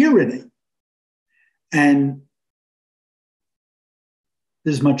and tyranny. And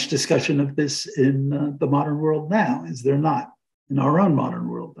there's much discussion of this in the modern world now, is there not? In our own modern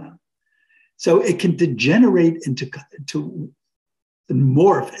world now. So it can degenerate into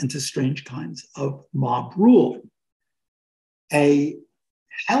morph into strange kinds of mob rule. A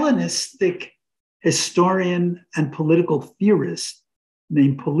Hellenistic historian and political theorist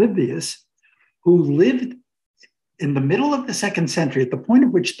named Polybius, who lived in the middle of the 2nd century, at the point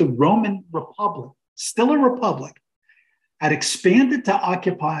at which the Roman Republic, still a republic, had expanded to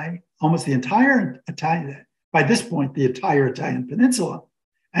occupy almost the entire Italian, by this point, the entire Italian peninsula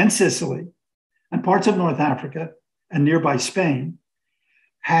and Sicily and parts of North Africa and nearby Spain,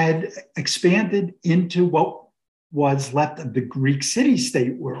 had expanded into what was left of the Greek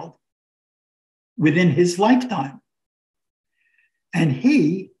city-state world within his lifetime. And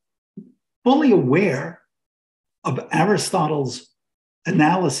he, fully aware of Aristotle's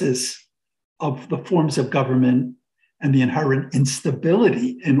analysis of the forms of government and the inherent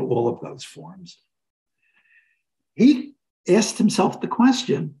instability in all of those forms, he asked himself the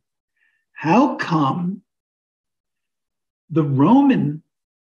question, how come the Roman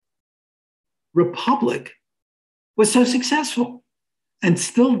Republic was so successful and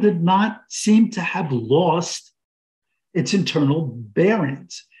still did not seem to have lost its internal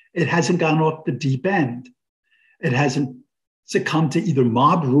bearings? It hasn't gone off the deep end. It hasn't succumbed to either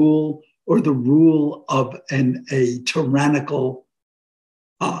mob rule or the rule of a tyrannical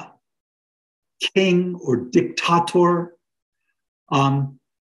king or dictator. How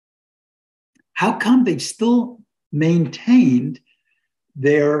come they've still maintained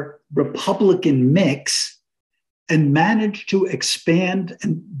their Republican mix and managed to expand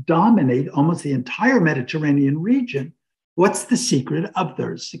and dominate almost the entire Mediterranean region? What's the secret of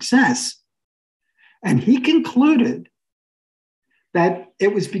their success? And he concluded that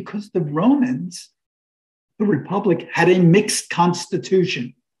it was because the Romans, the Republic, had a mixed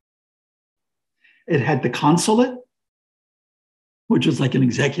constitution. It had the consulate, which was like an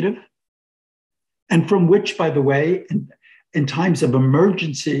executive, and from which, by the way, in times of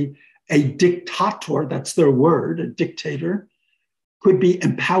emergency, a dictator, that's their word, a dictator, could be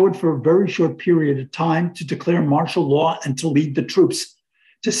empowered for a very short period of time to declare martial law and to lead the troops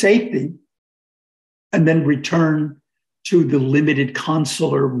to safety, and then return to the limited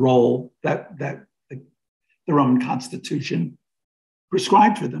consular role that the Roman Constitution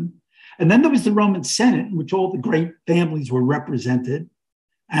prescribed for them. And then there was the Roman Senate, in which all the great families were represented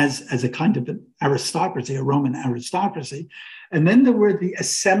as a kind of an aristocracy, a Roman aristocracy. And then there were the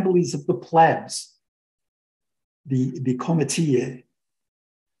assemblies of the plebs, the comitia.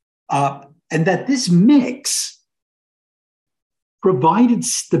 And that this mix provided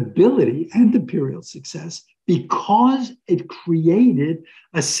stability and imperial success because it created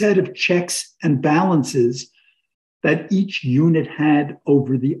a set of checks and balances that each unit had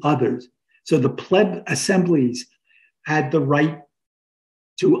over the others. So the pleb assemblies had the right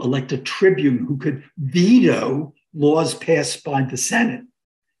to elect a tribune who could veto laws passed by the Senate,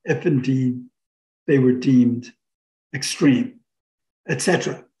 if indeed they were deemed extreme,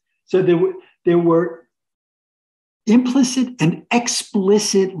 etc. So there were implicit and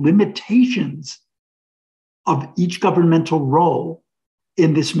explicit limitations of each governmental role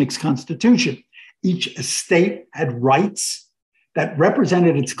in this mixed constitution. Each estate had rights that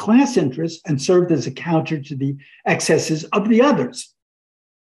represented its class interests and served as a counter to the excesses of the others.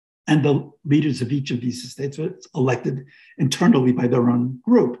 And the leaders of each of these estates were elected internally by their own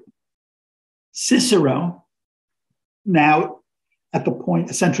group. Cicero, now at the point,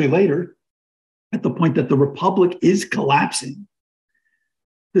 a century later, at the point that the Republic is collapsing,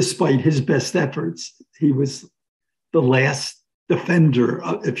 despite his best efforts, he was the last defender,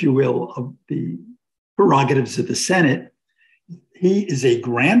 if you will, of the prerogatives of the Senate. He is a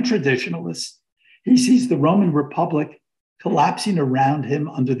grand traditionalist. He sees the Roman Republic collapsing around him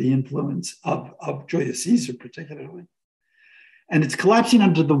under the influence of Julius Caesar, particularly. And it's collapsing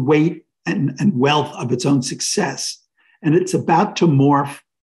under the weight and wealth of its own success. And it's about to morph,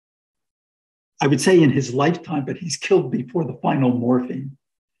 I would say in his lifetime, but he's killed before the final morphing.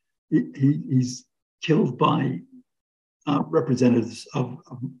 He's killed by representatives of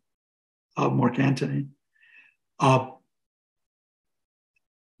Mark Antony.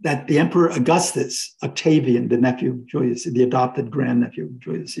 That the Emperor Augustus, Octavian, the nephew of Julius, the adopted grandnephew of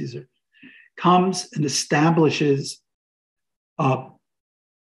Julius Caesar, comes and establishes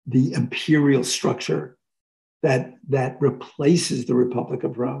the imperial structure that replaces the Republic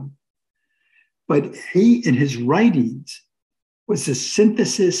of Rome. But he, in his writings, was a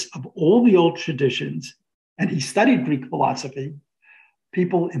synthesis of all the old traditions, and he studied Greek philosophy.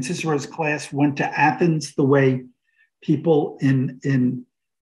 People in Cicero's class went to Athens the way people in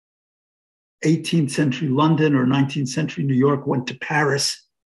 18th century London or 19th century New York went to Paris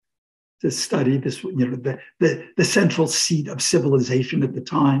to study this, the central seat of civilization at the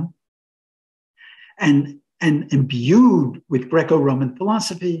time. And imbued with Greco-Roman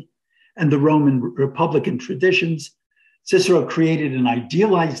philosophy and the Roman Republican traditions, Cicero created an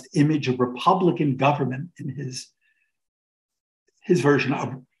idealized image of Republican government in his version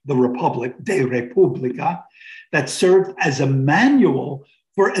of the Republic, De Republica, that served as a manual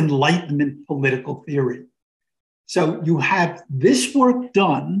for Enlightenment political theory. So you have this work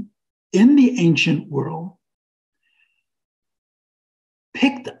done in the ancient world,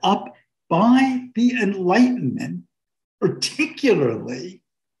 picked up by the Enlightenment, particularly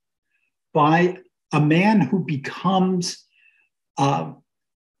by a man who becomes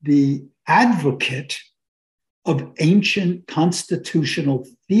the advocate of ancient constitutional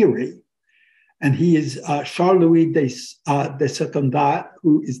theory. And he is Charles-Louis de Secondat,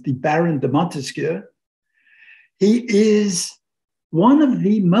 who is the Baron de Montesquieu. He is one of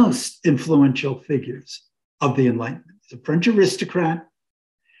the most influential figures of the Enlightenment. He's a French aristocrat.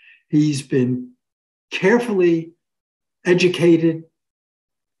 He's been carefully educated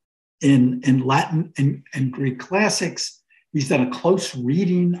in Latin and Greek classics. He's done a close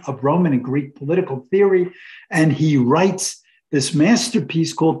reading of Roman and Greek political theory, and he writes this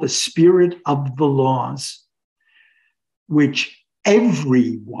masterpiece called The Spirit of the Laws, which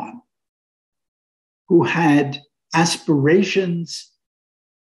everyone who had aspirations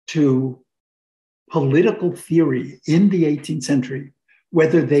to political theory in the 18th century,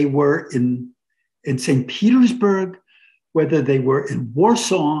 whether they were in St. Petersburg, whether they were in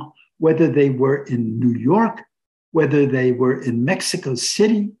Warsaw, whether they were in New York, whether they were in Mexico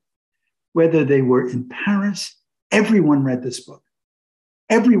City, whether they were in Paris, everyone read this book.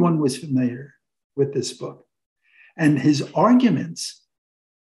 Everyone was familiar with this book. And his arguments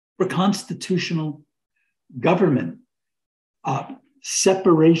for constitutional government,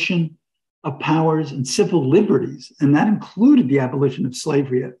 separation of powers and civil liberties, and that included the abolition of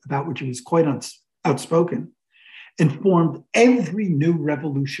slavery, about which he was quite outspoken, informed every new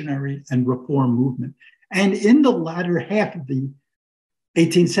revolutionary and reform movement. And in the latter half of the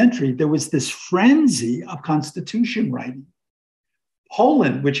 18th century, there was this frenzy of constitution writing.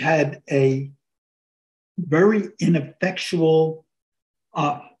 Poland, which had a very ineffectual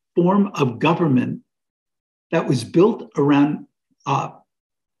form of government that was built around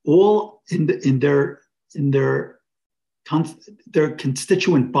all in their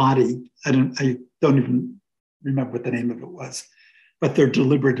constituent body. I don't even remember what the name of it was, but their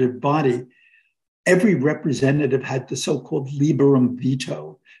deliberative body every representative had the so-called liberum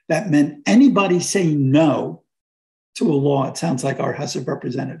veto. That meant anybody saying no to a law. It sounds like our House of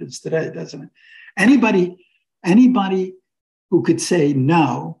Representatives today, doesn't it? Anybody who could say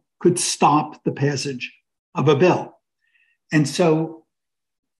no could stop the passage of a bill. And so,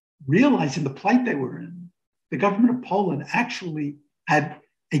 realizing the plight they were in, the government of Poland actually had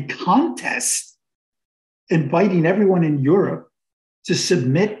a contest inviting everyone in Europe to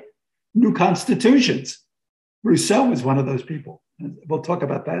submit new constitutions. Rousseau was one of those people. We'll talk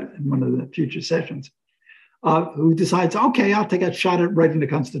about that in one of the future sessions. Who decides, okay, I'll take a shot at writing the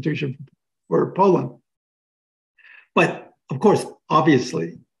constitution for Poland. But of course,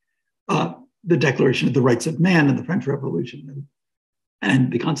 obviously, the Declaration of the Rights of Man and the French Revolution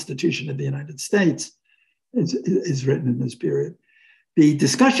and the Constitution of the United States is written in this period. The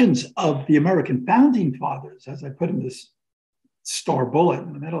discussions of the American founding fathers, as I put in this star bullet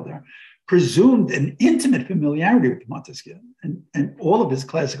in the middle there, presumed an intimate familiarity with Montesquieu and all of his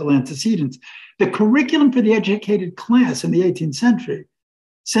classical antecedents. The curriculum for the educated class in the 18th century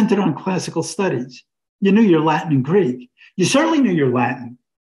centered on classical studies. You knew your Latin and Greek. You certainly knew your Latin.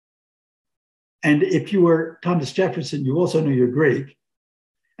 And if you were Thomas Jefferson, you also knew your Greek.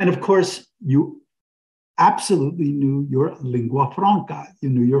 And of course, you absolutely knew your lingua franca. You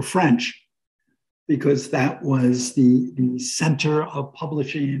knew your French, because that was the center of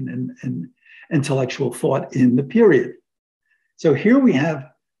publishing and intellectual thought in the period. So here we have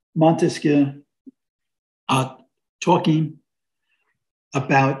Montesquieu talking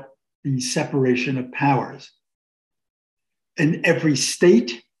about the separation of powers. In every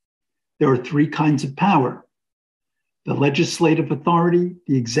state, there are three kinds of power: the legislative authority,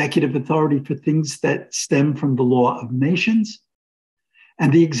 the executive authority for things that stem from the law of nations,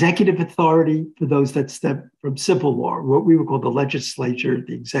 and the executive authority for those that stem from civil law, what we would call the legislature,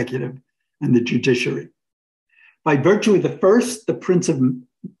 the executive, and the judiciary. By virtue of the first, the prince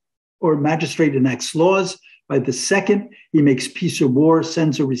or magistrate enacts laws. By the second, he makes peace or war,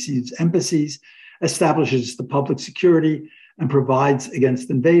 sends or receives embassies, establishes the public security, and provides against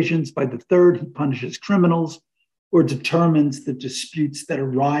invasions. By the third, he punishes criminals or determines the disputes that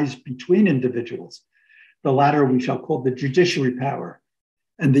arise between individuals. The latter we shall call the judiciary power,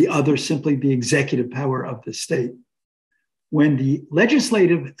 and the other simply the executive power of the state. When the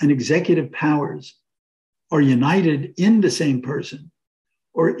legislative and executive powers are united in the same person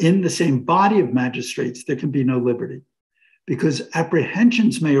or in the same body of magistrates, there can be no liberty, because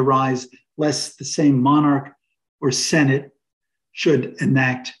apprehensions may arise lest the same monarch or senate should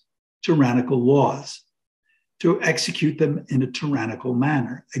enact tyrannical laws to execute them in a tyrannical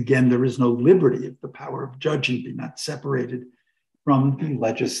manner. Again, there is no liberty if the power of judging be not separated from the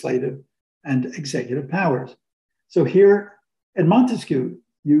legislative and executive powers. So here at Montesquieu,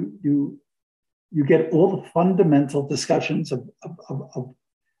 you get all the fundamental discussions of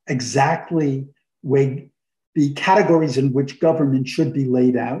exactly the categories in which government should be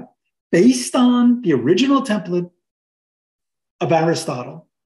laid out based on the original template of Aristotle,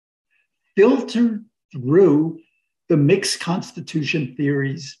 filtered through the mixed constitution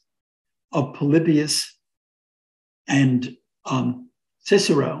theories of Polybius and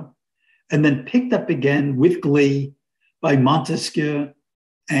Cicero, and then picked up again with glee by Montesquieu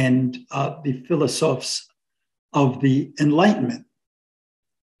and the philosophers of the Enlightenment.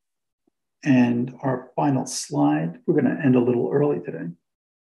 And our final slide, we're going to end a little early today,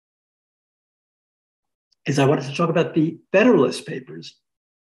 is I wanted to talk about the Federalist Papers,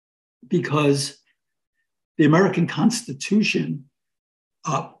 because the American Constitution,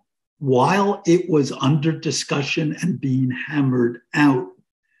 while it was under discussion and being hammered out,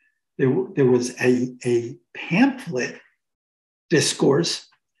 there was a pamphlet discourse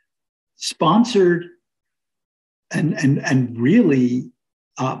sponsored and really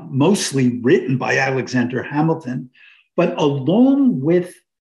mostly written by Alexander Hamilton, but along with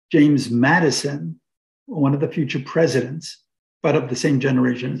James Madison, one of the future presidents, but of the same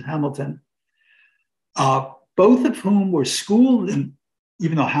generation as Hamilton, both of whom were schooled in,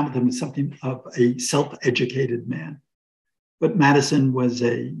 even though Hamilton was something of a self-educated man, but Madison was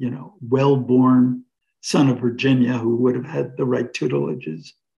a well-born son of Virginia who would have had the right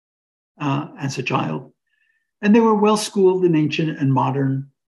tutelages as a child. And they were well-schooled in ancient and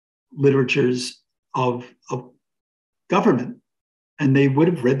modern literatures of government, and they would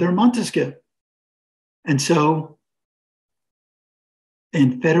have read their Montesquieu. And so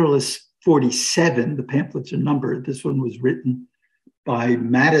in Federalist 47, the pamphlets are numbered. This one was written by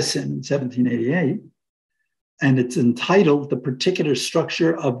Madison in 1788, and it's entitled "The Particular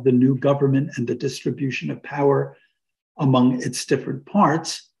Structure of the New Government and the Distribution of Power Among Its Different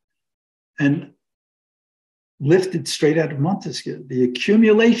Parts." And lifted straight out of Montesquieu. The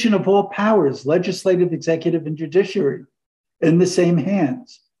accumulation of all powers, legislative, executive, and judiciary, in the same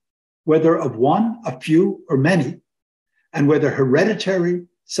hands, whether of one, a few, or many, and whether hereditary,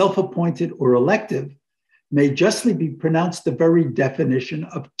 self-appointed, or elective, may justly be pronounced the very definition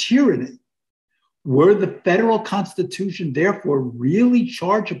of tyranny. Were the federal constitution therefore really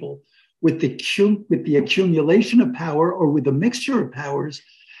chargeable with the accumulation of power, or with a mixture of powers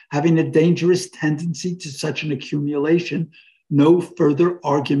having a dangerous tendency to such an accumulation, no further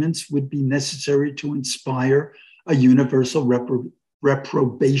arguments would be necessary to inspire a universal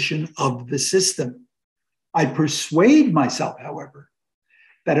reprobation of the system. I persuade myself, however,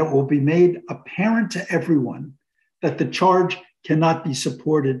 that it will be made apparent to everyone that the charge cannot be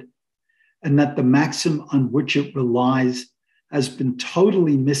supported, and that the maxim on which it relies has been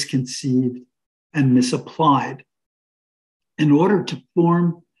totally misconceived and misapplied. In order to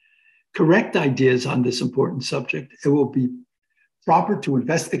form correct ideas on this important subject, it will be proper to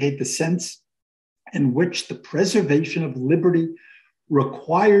investigate the sense in which the preservation of liberty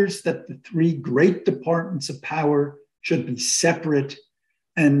requires that the three great departments of power should be separate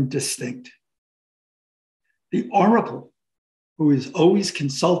and distinct. The oracle, who is always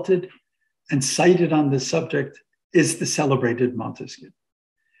consulted and cited on this subject, is the celebrated Montesquieu.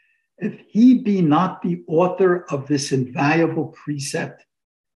 If he be not the author of this invaluable precept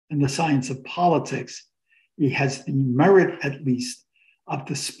in the science of politics, he has the merit, at least, of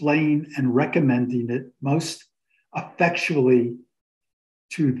displaying and recommending it most effectually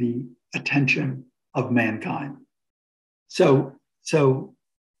to the attention of mankind. So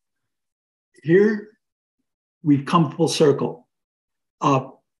here we've come full circle.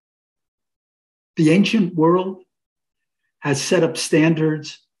 The ancient world has set up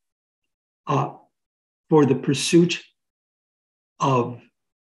standards for the pursuit of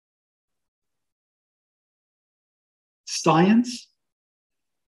science,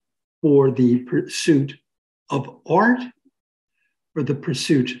 for the pursuit of art, for the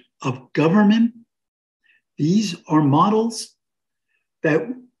pursuit of government. These are models that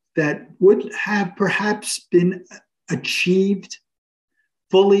would have perhaps been achieved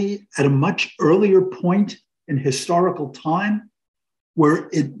fully at a much earlier point in historical time, were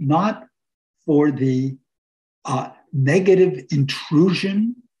it not for the negative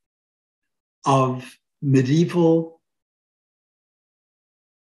intrusion of medieval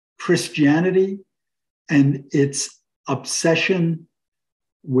Christianity and its obsession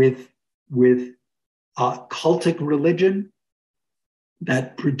with cultic religion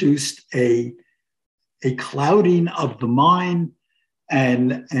that produced a clouding of the mind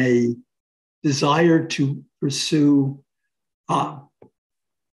and a desire to pursue,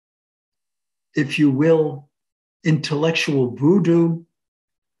 if you will, intellectual voodoo,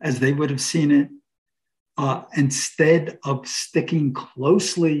 as they would have seen it, instead of sticking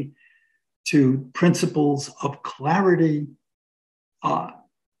closely to principles of clarity,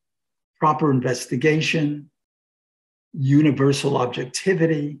 proper investigation, universal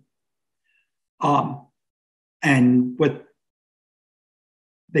objectivity, and what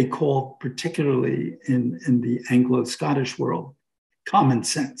they call, particularly in the Anglo-Scottish world, common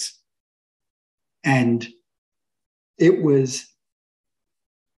sense. And it was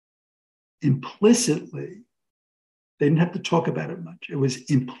implicitly, they didn't have to talk about it much, it was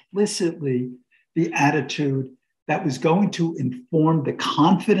implicitly the attitude that was going to inform the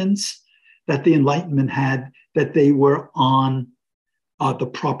confidence that the Enlightenment had that they were on the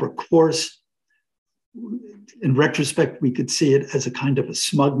proper course. In retrospect, we could see it as a kind of a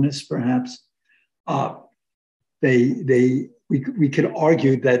smugness, perhaps. We could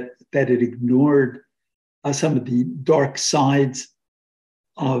argue that it ignored some of the dark sides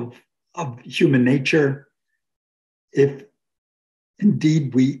of human nature. If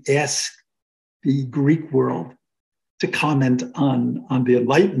indeed we ask the Greek world to comment on the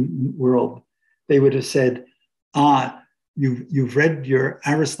Enlightenment world, they would have said, you've read your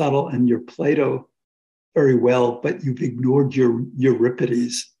Aristotle and your Plato very well, but you've ignored your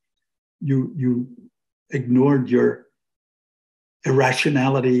Euripides. You ignored your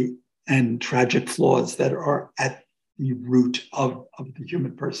irrationality and tragic flaws that are at the root of the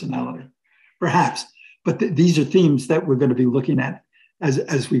human personality, perhaps. But these are themes that we're going to be looking at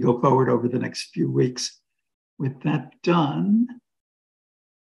as we go forward over the next few weeks. With that done,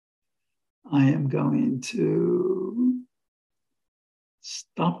 I am going to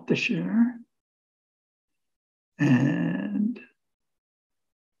stop the share and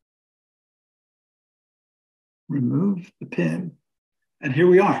remove the pin. And here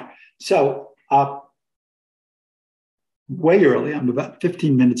we are. So way early, I'm about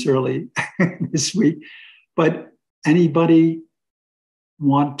 15 minutes early this week, But anybody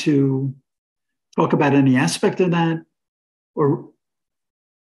want to talk about any aspect of that? Or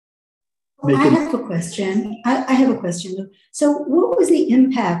I have a question. I have a question. So what was the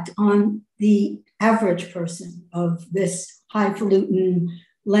impact on the average person of this highfalutin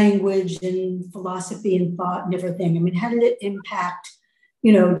language and philosophy and thought and everything? I mean, how did it impact,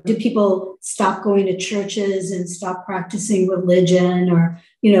 did people stop going to churches and stop practicing religion? Or,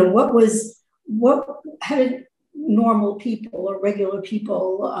 how did normal people or regular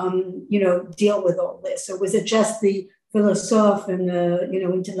people, deal with all this? Or was it just the philosophes and the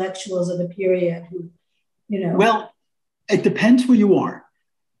intellectuals of the period who Well, it depends where you are.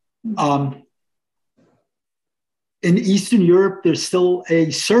 In Eastern Europe, there's still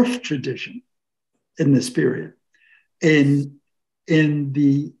a serf tradition in this period. In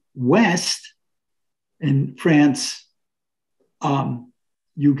the West, in France,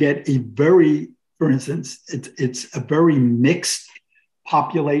 you get for instance, it's a very mixed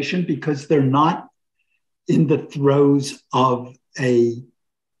population because they're not in the throes of the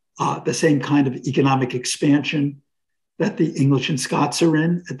same kind of economic expansion that the English and Scots are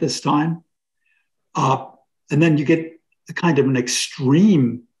in at this time. And then you get the kind of an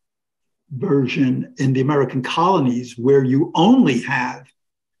extreme version in the American colonies where you only have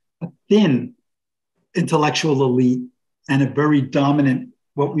a thin intellectual elite and a very dominant,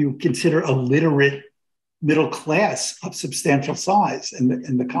 what we would consider a literate middle class of substantial size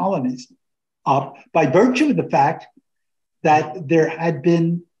in the colonies. By virtue of the fact that there had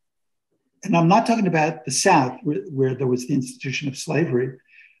been, and I'm not talking about the South where there was the institution of slavery,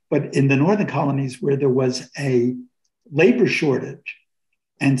 but in the northern colonies where there was a labor shortage.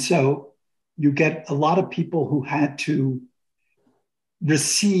 And so you get a lot of people who had to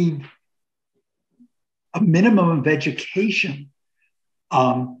receive a minimum of education.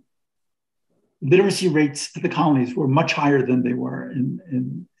 Literacy rates at the colonies were much higher than they were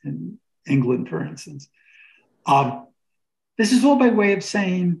in England, for instance. This is all by way of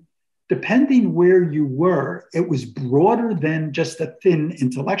saying, depending where you were, it was broader than just a thin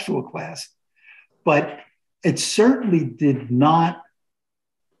intellectual class, but it certainly did not,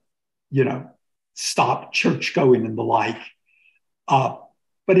 stop church going and the like.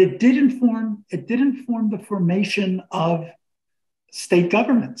 But it did inform the formation of state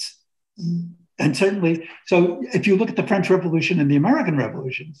governments. And certainly, so if you look at the French Revolution and the American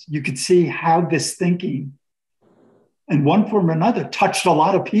Revolutions, you could see how this thinking, in one form or another, touched a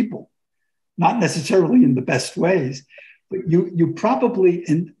lot of people, not necessarily in the best ways. But you probably,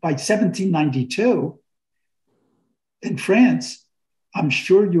 by 1792, in France, I'm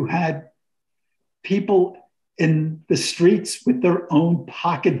sure you had people in the streets with their own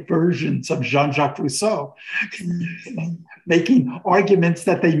pocket versions of Jean-Jacques Rousseau, making arguments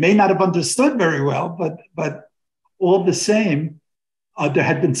that they may not have understood very well, but all the same, there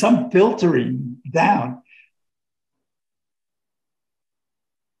had been some filtering down.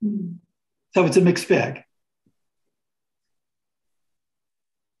 So it's a mixed bag.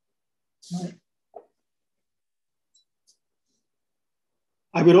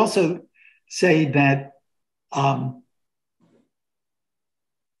 I would also say that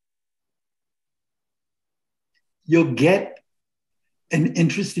you'll get an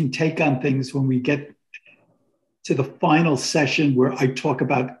interesting take on things when we get to the final session where I talk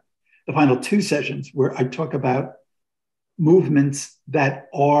about the final two sessions where I talk about movements that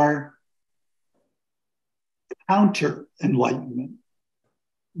are counter Enlightenment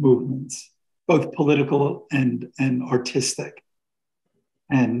movements, both political and artistic.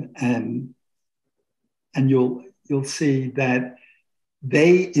 And you'll see that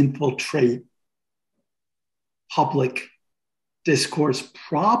they infiltrate public discourse.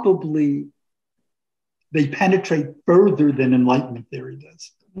 Probably they penetrate further than Enlightenment theory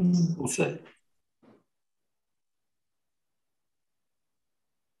does, we'll say.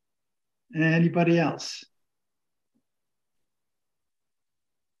 Anybody else?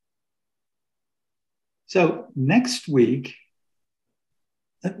 So next week,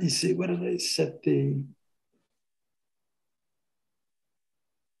 let me see, what did I set the...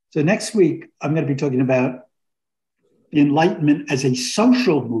 So next week, I'm going to be talking about the Enlightenment as a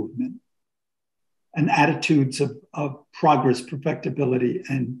social movement and attitudes of progress, perfectibility,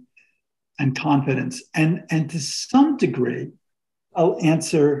 and confidence. And to some degree, I'll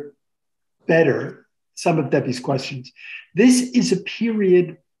answer better some of Debbie's questions. This is a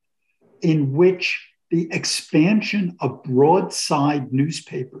period in which the expansion of broadside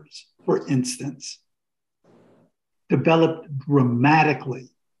newspapers, for instance, developed dramatically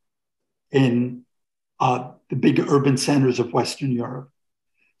in the big urban centers of Western Europe,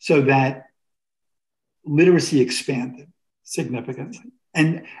 so that literacy expanded significantly.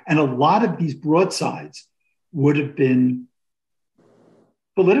 And a lot of these broadsides would have been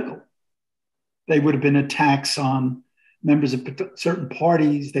political. They would have been attacks on members of certain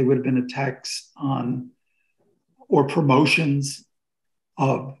parties. They would have been attacks on or promotions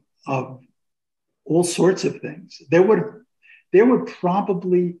of all sorts of things. There were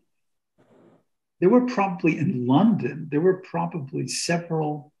probably in London, there were probably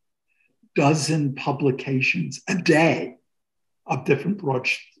several dozen publications a day of different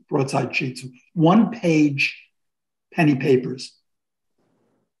broadside sheets, one-page penny papers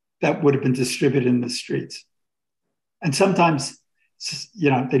that would have been distributed in the streets. And sometimes,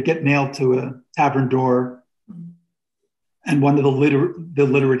 they'd get nailed to a tavern door, and one of the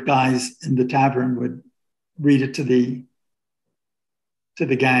literate guys in the tavern would read it to the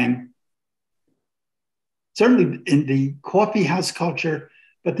gang. Certainly in the coffee house culture,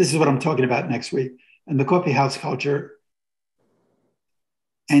 but this is what I'm talking about next week. And the coffee house culture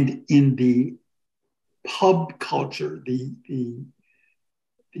and in the pub culture, the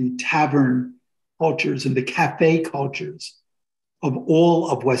tavern cultures and the cafe cultures of all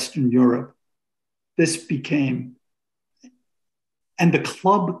of Western Europe, this became, and the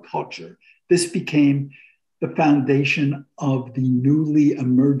club culture, this became the foundation of the newly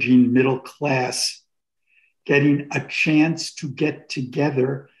emerging middle class getting a chance to get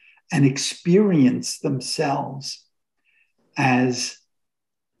together and experience themselves as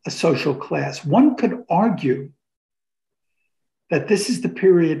a social class. One could argue that this is the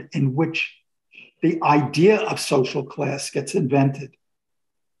period in which the idea of social class gets invented,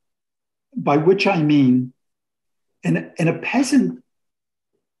 by which I mean in a peasant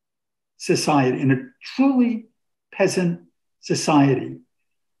society, in a truly peasant society,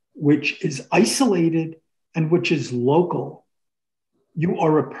 which is isolated and which is local, you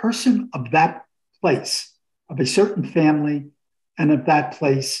are a person of that place, of a certain family, and of that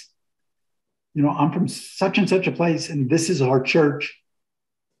place. I'm from such and such a place, and this is our church,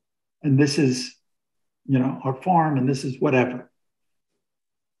 and this is, our farm, and this is whatever.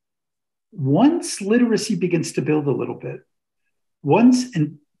 Once literacy begins to build a little bit, once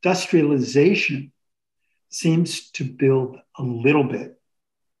industrialization seems to build a little bit,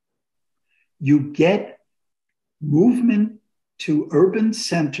 you get movement to urban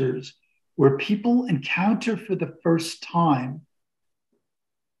centers where people encounter for the first time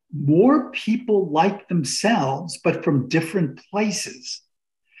more people like themselves, but from different places.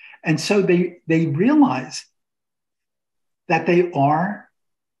 And so they realize that they are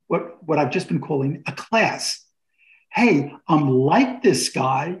what I've just been calling a class. Hey, I'm like this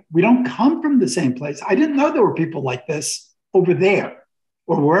guy. We don't come from the same place. I didn't know there were people like this over there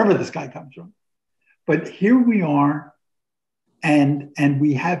or wherever this guy comes from. But here we are, and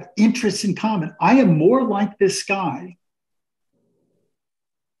we have interests in common. I am more like this guy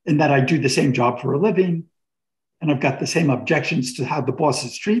in that I do the same job for a living, and I've got the same objections to how the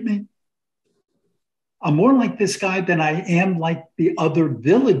bosses treat me. I'm more like this guy than I am like the other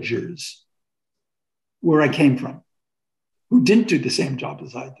villagers where I came from, who didn't do the same job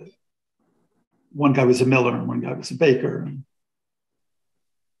as I did. One guy was a miller and one guy was a baker.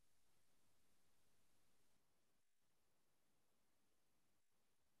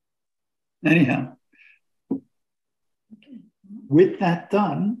 Anyhow, with that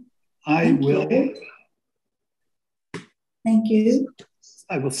done, Thank you.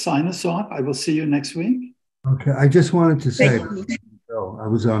 I will sign us off. I will see you next week. Okay, I just wanted to say, I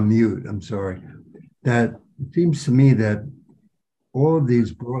was on mute, I'm sorry, that it seems to me that all of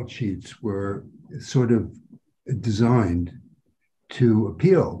these broadsheets were sort of designed to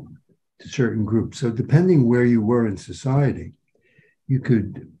appeal to certain groups. So depending where you were in society, you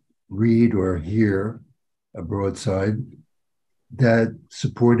could read or hear a broadside that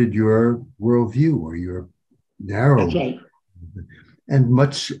supported your worldview or your narrow. That's right. And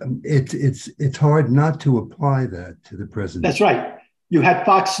it's hard not to apply that to the present. That's right. You had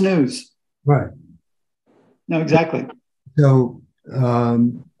Fox News. Right. No, exactly. So,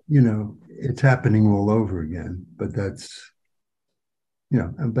 it's happening all over again, but that's,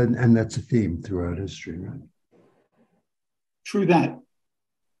 and that's a theme throughout history, right? True that.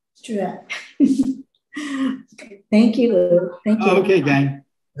 True that. Thank you. Thank you. Okay, gang.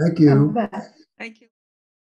 Thank you. Bye. Thank you.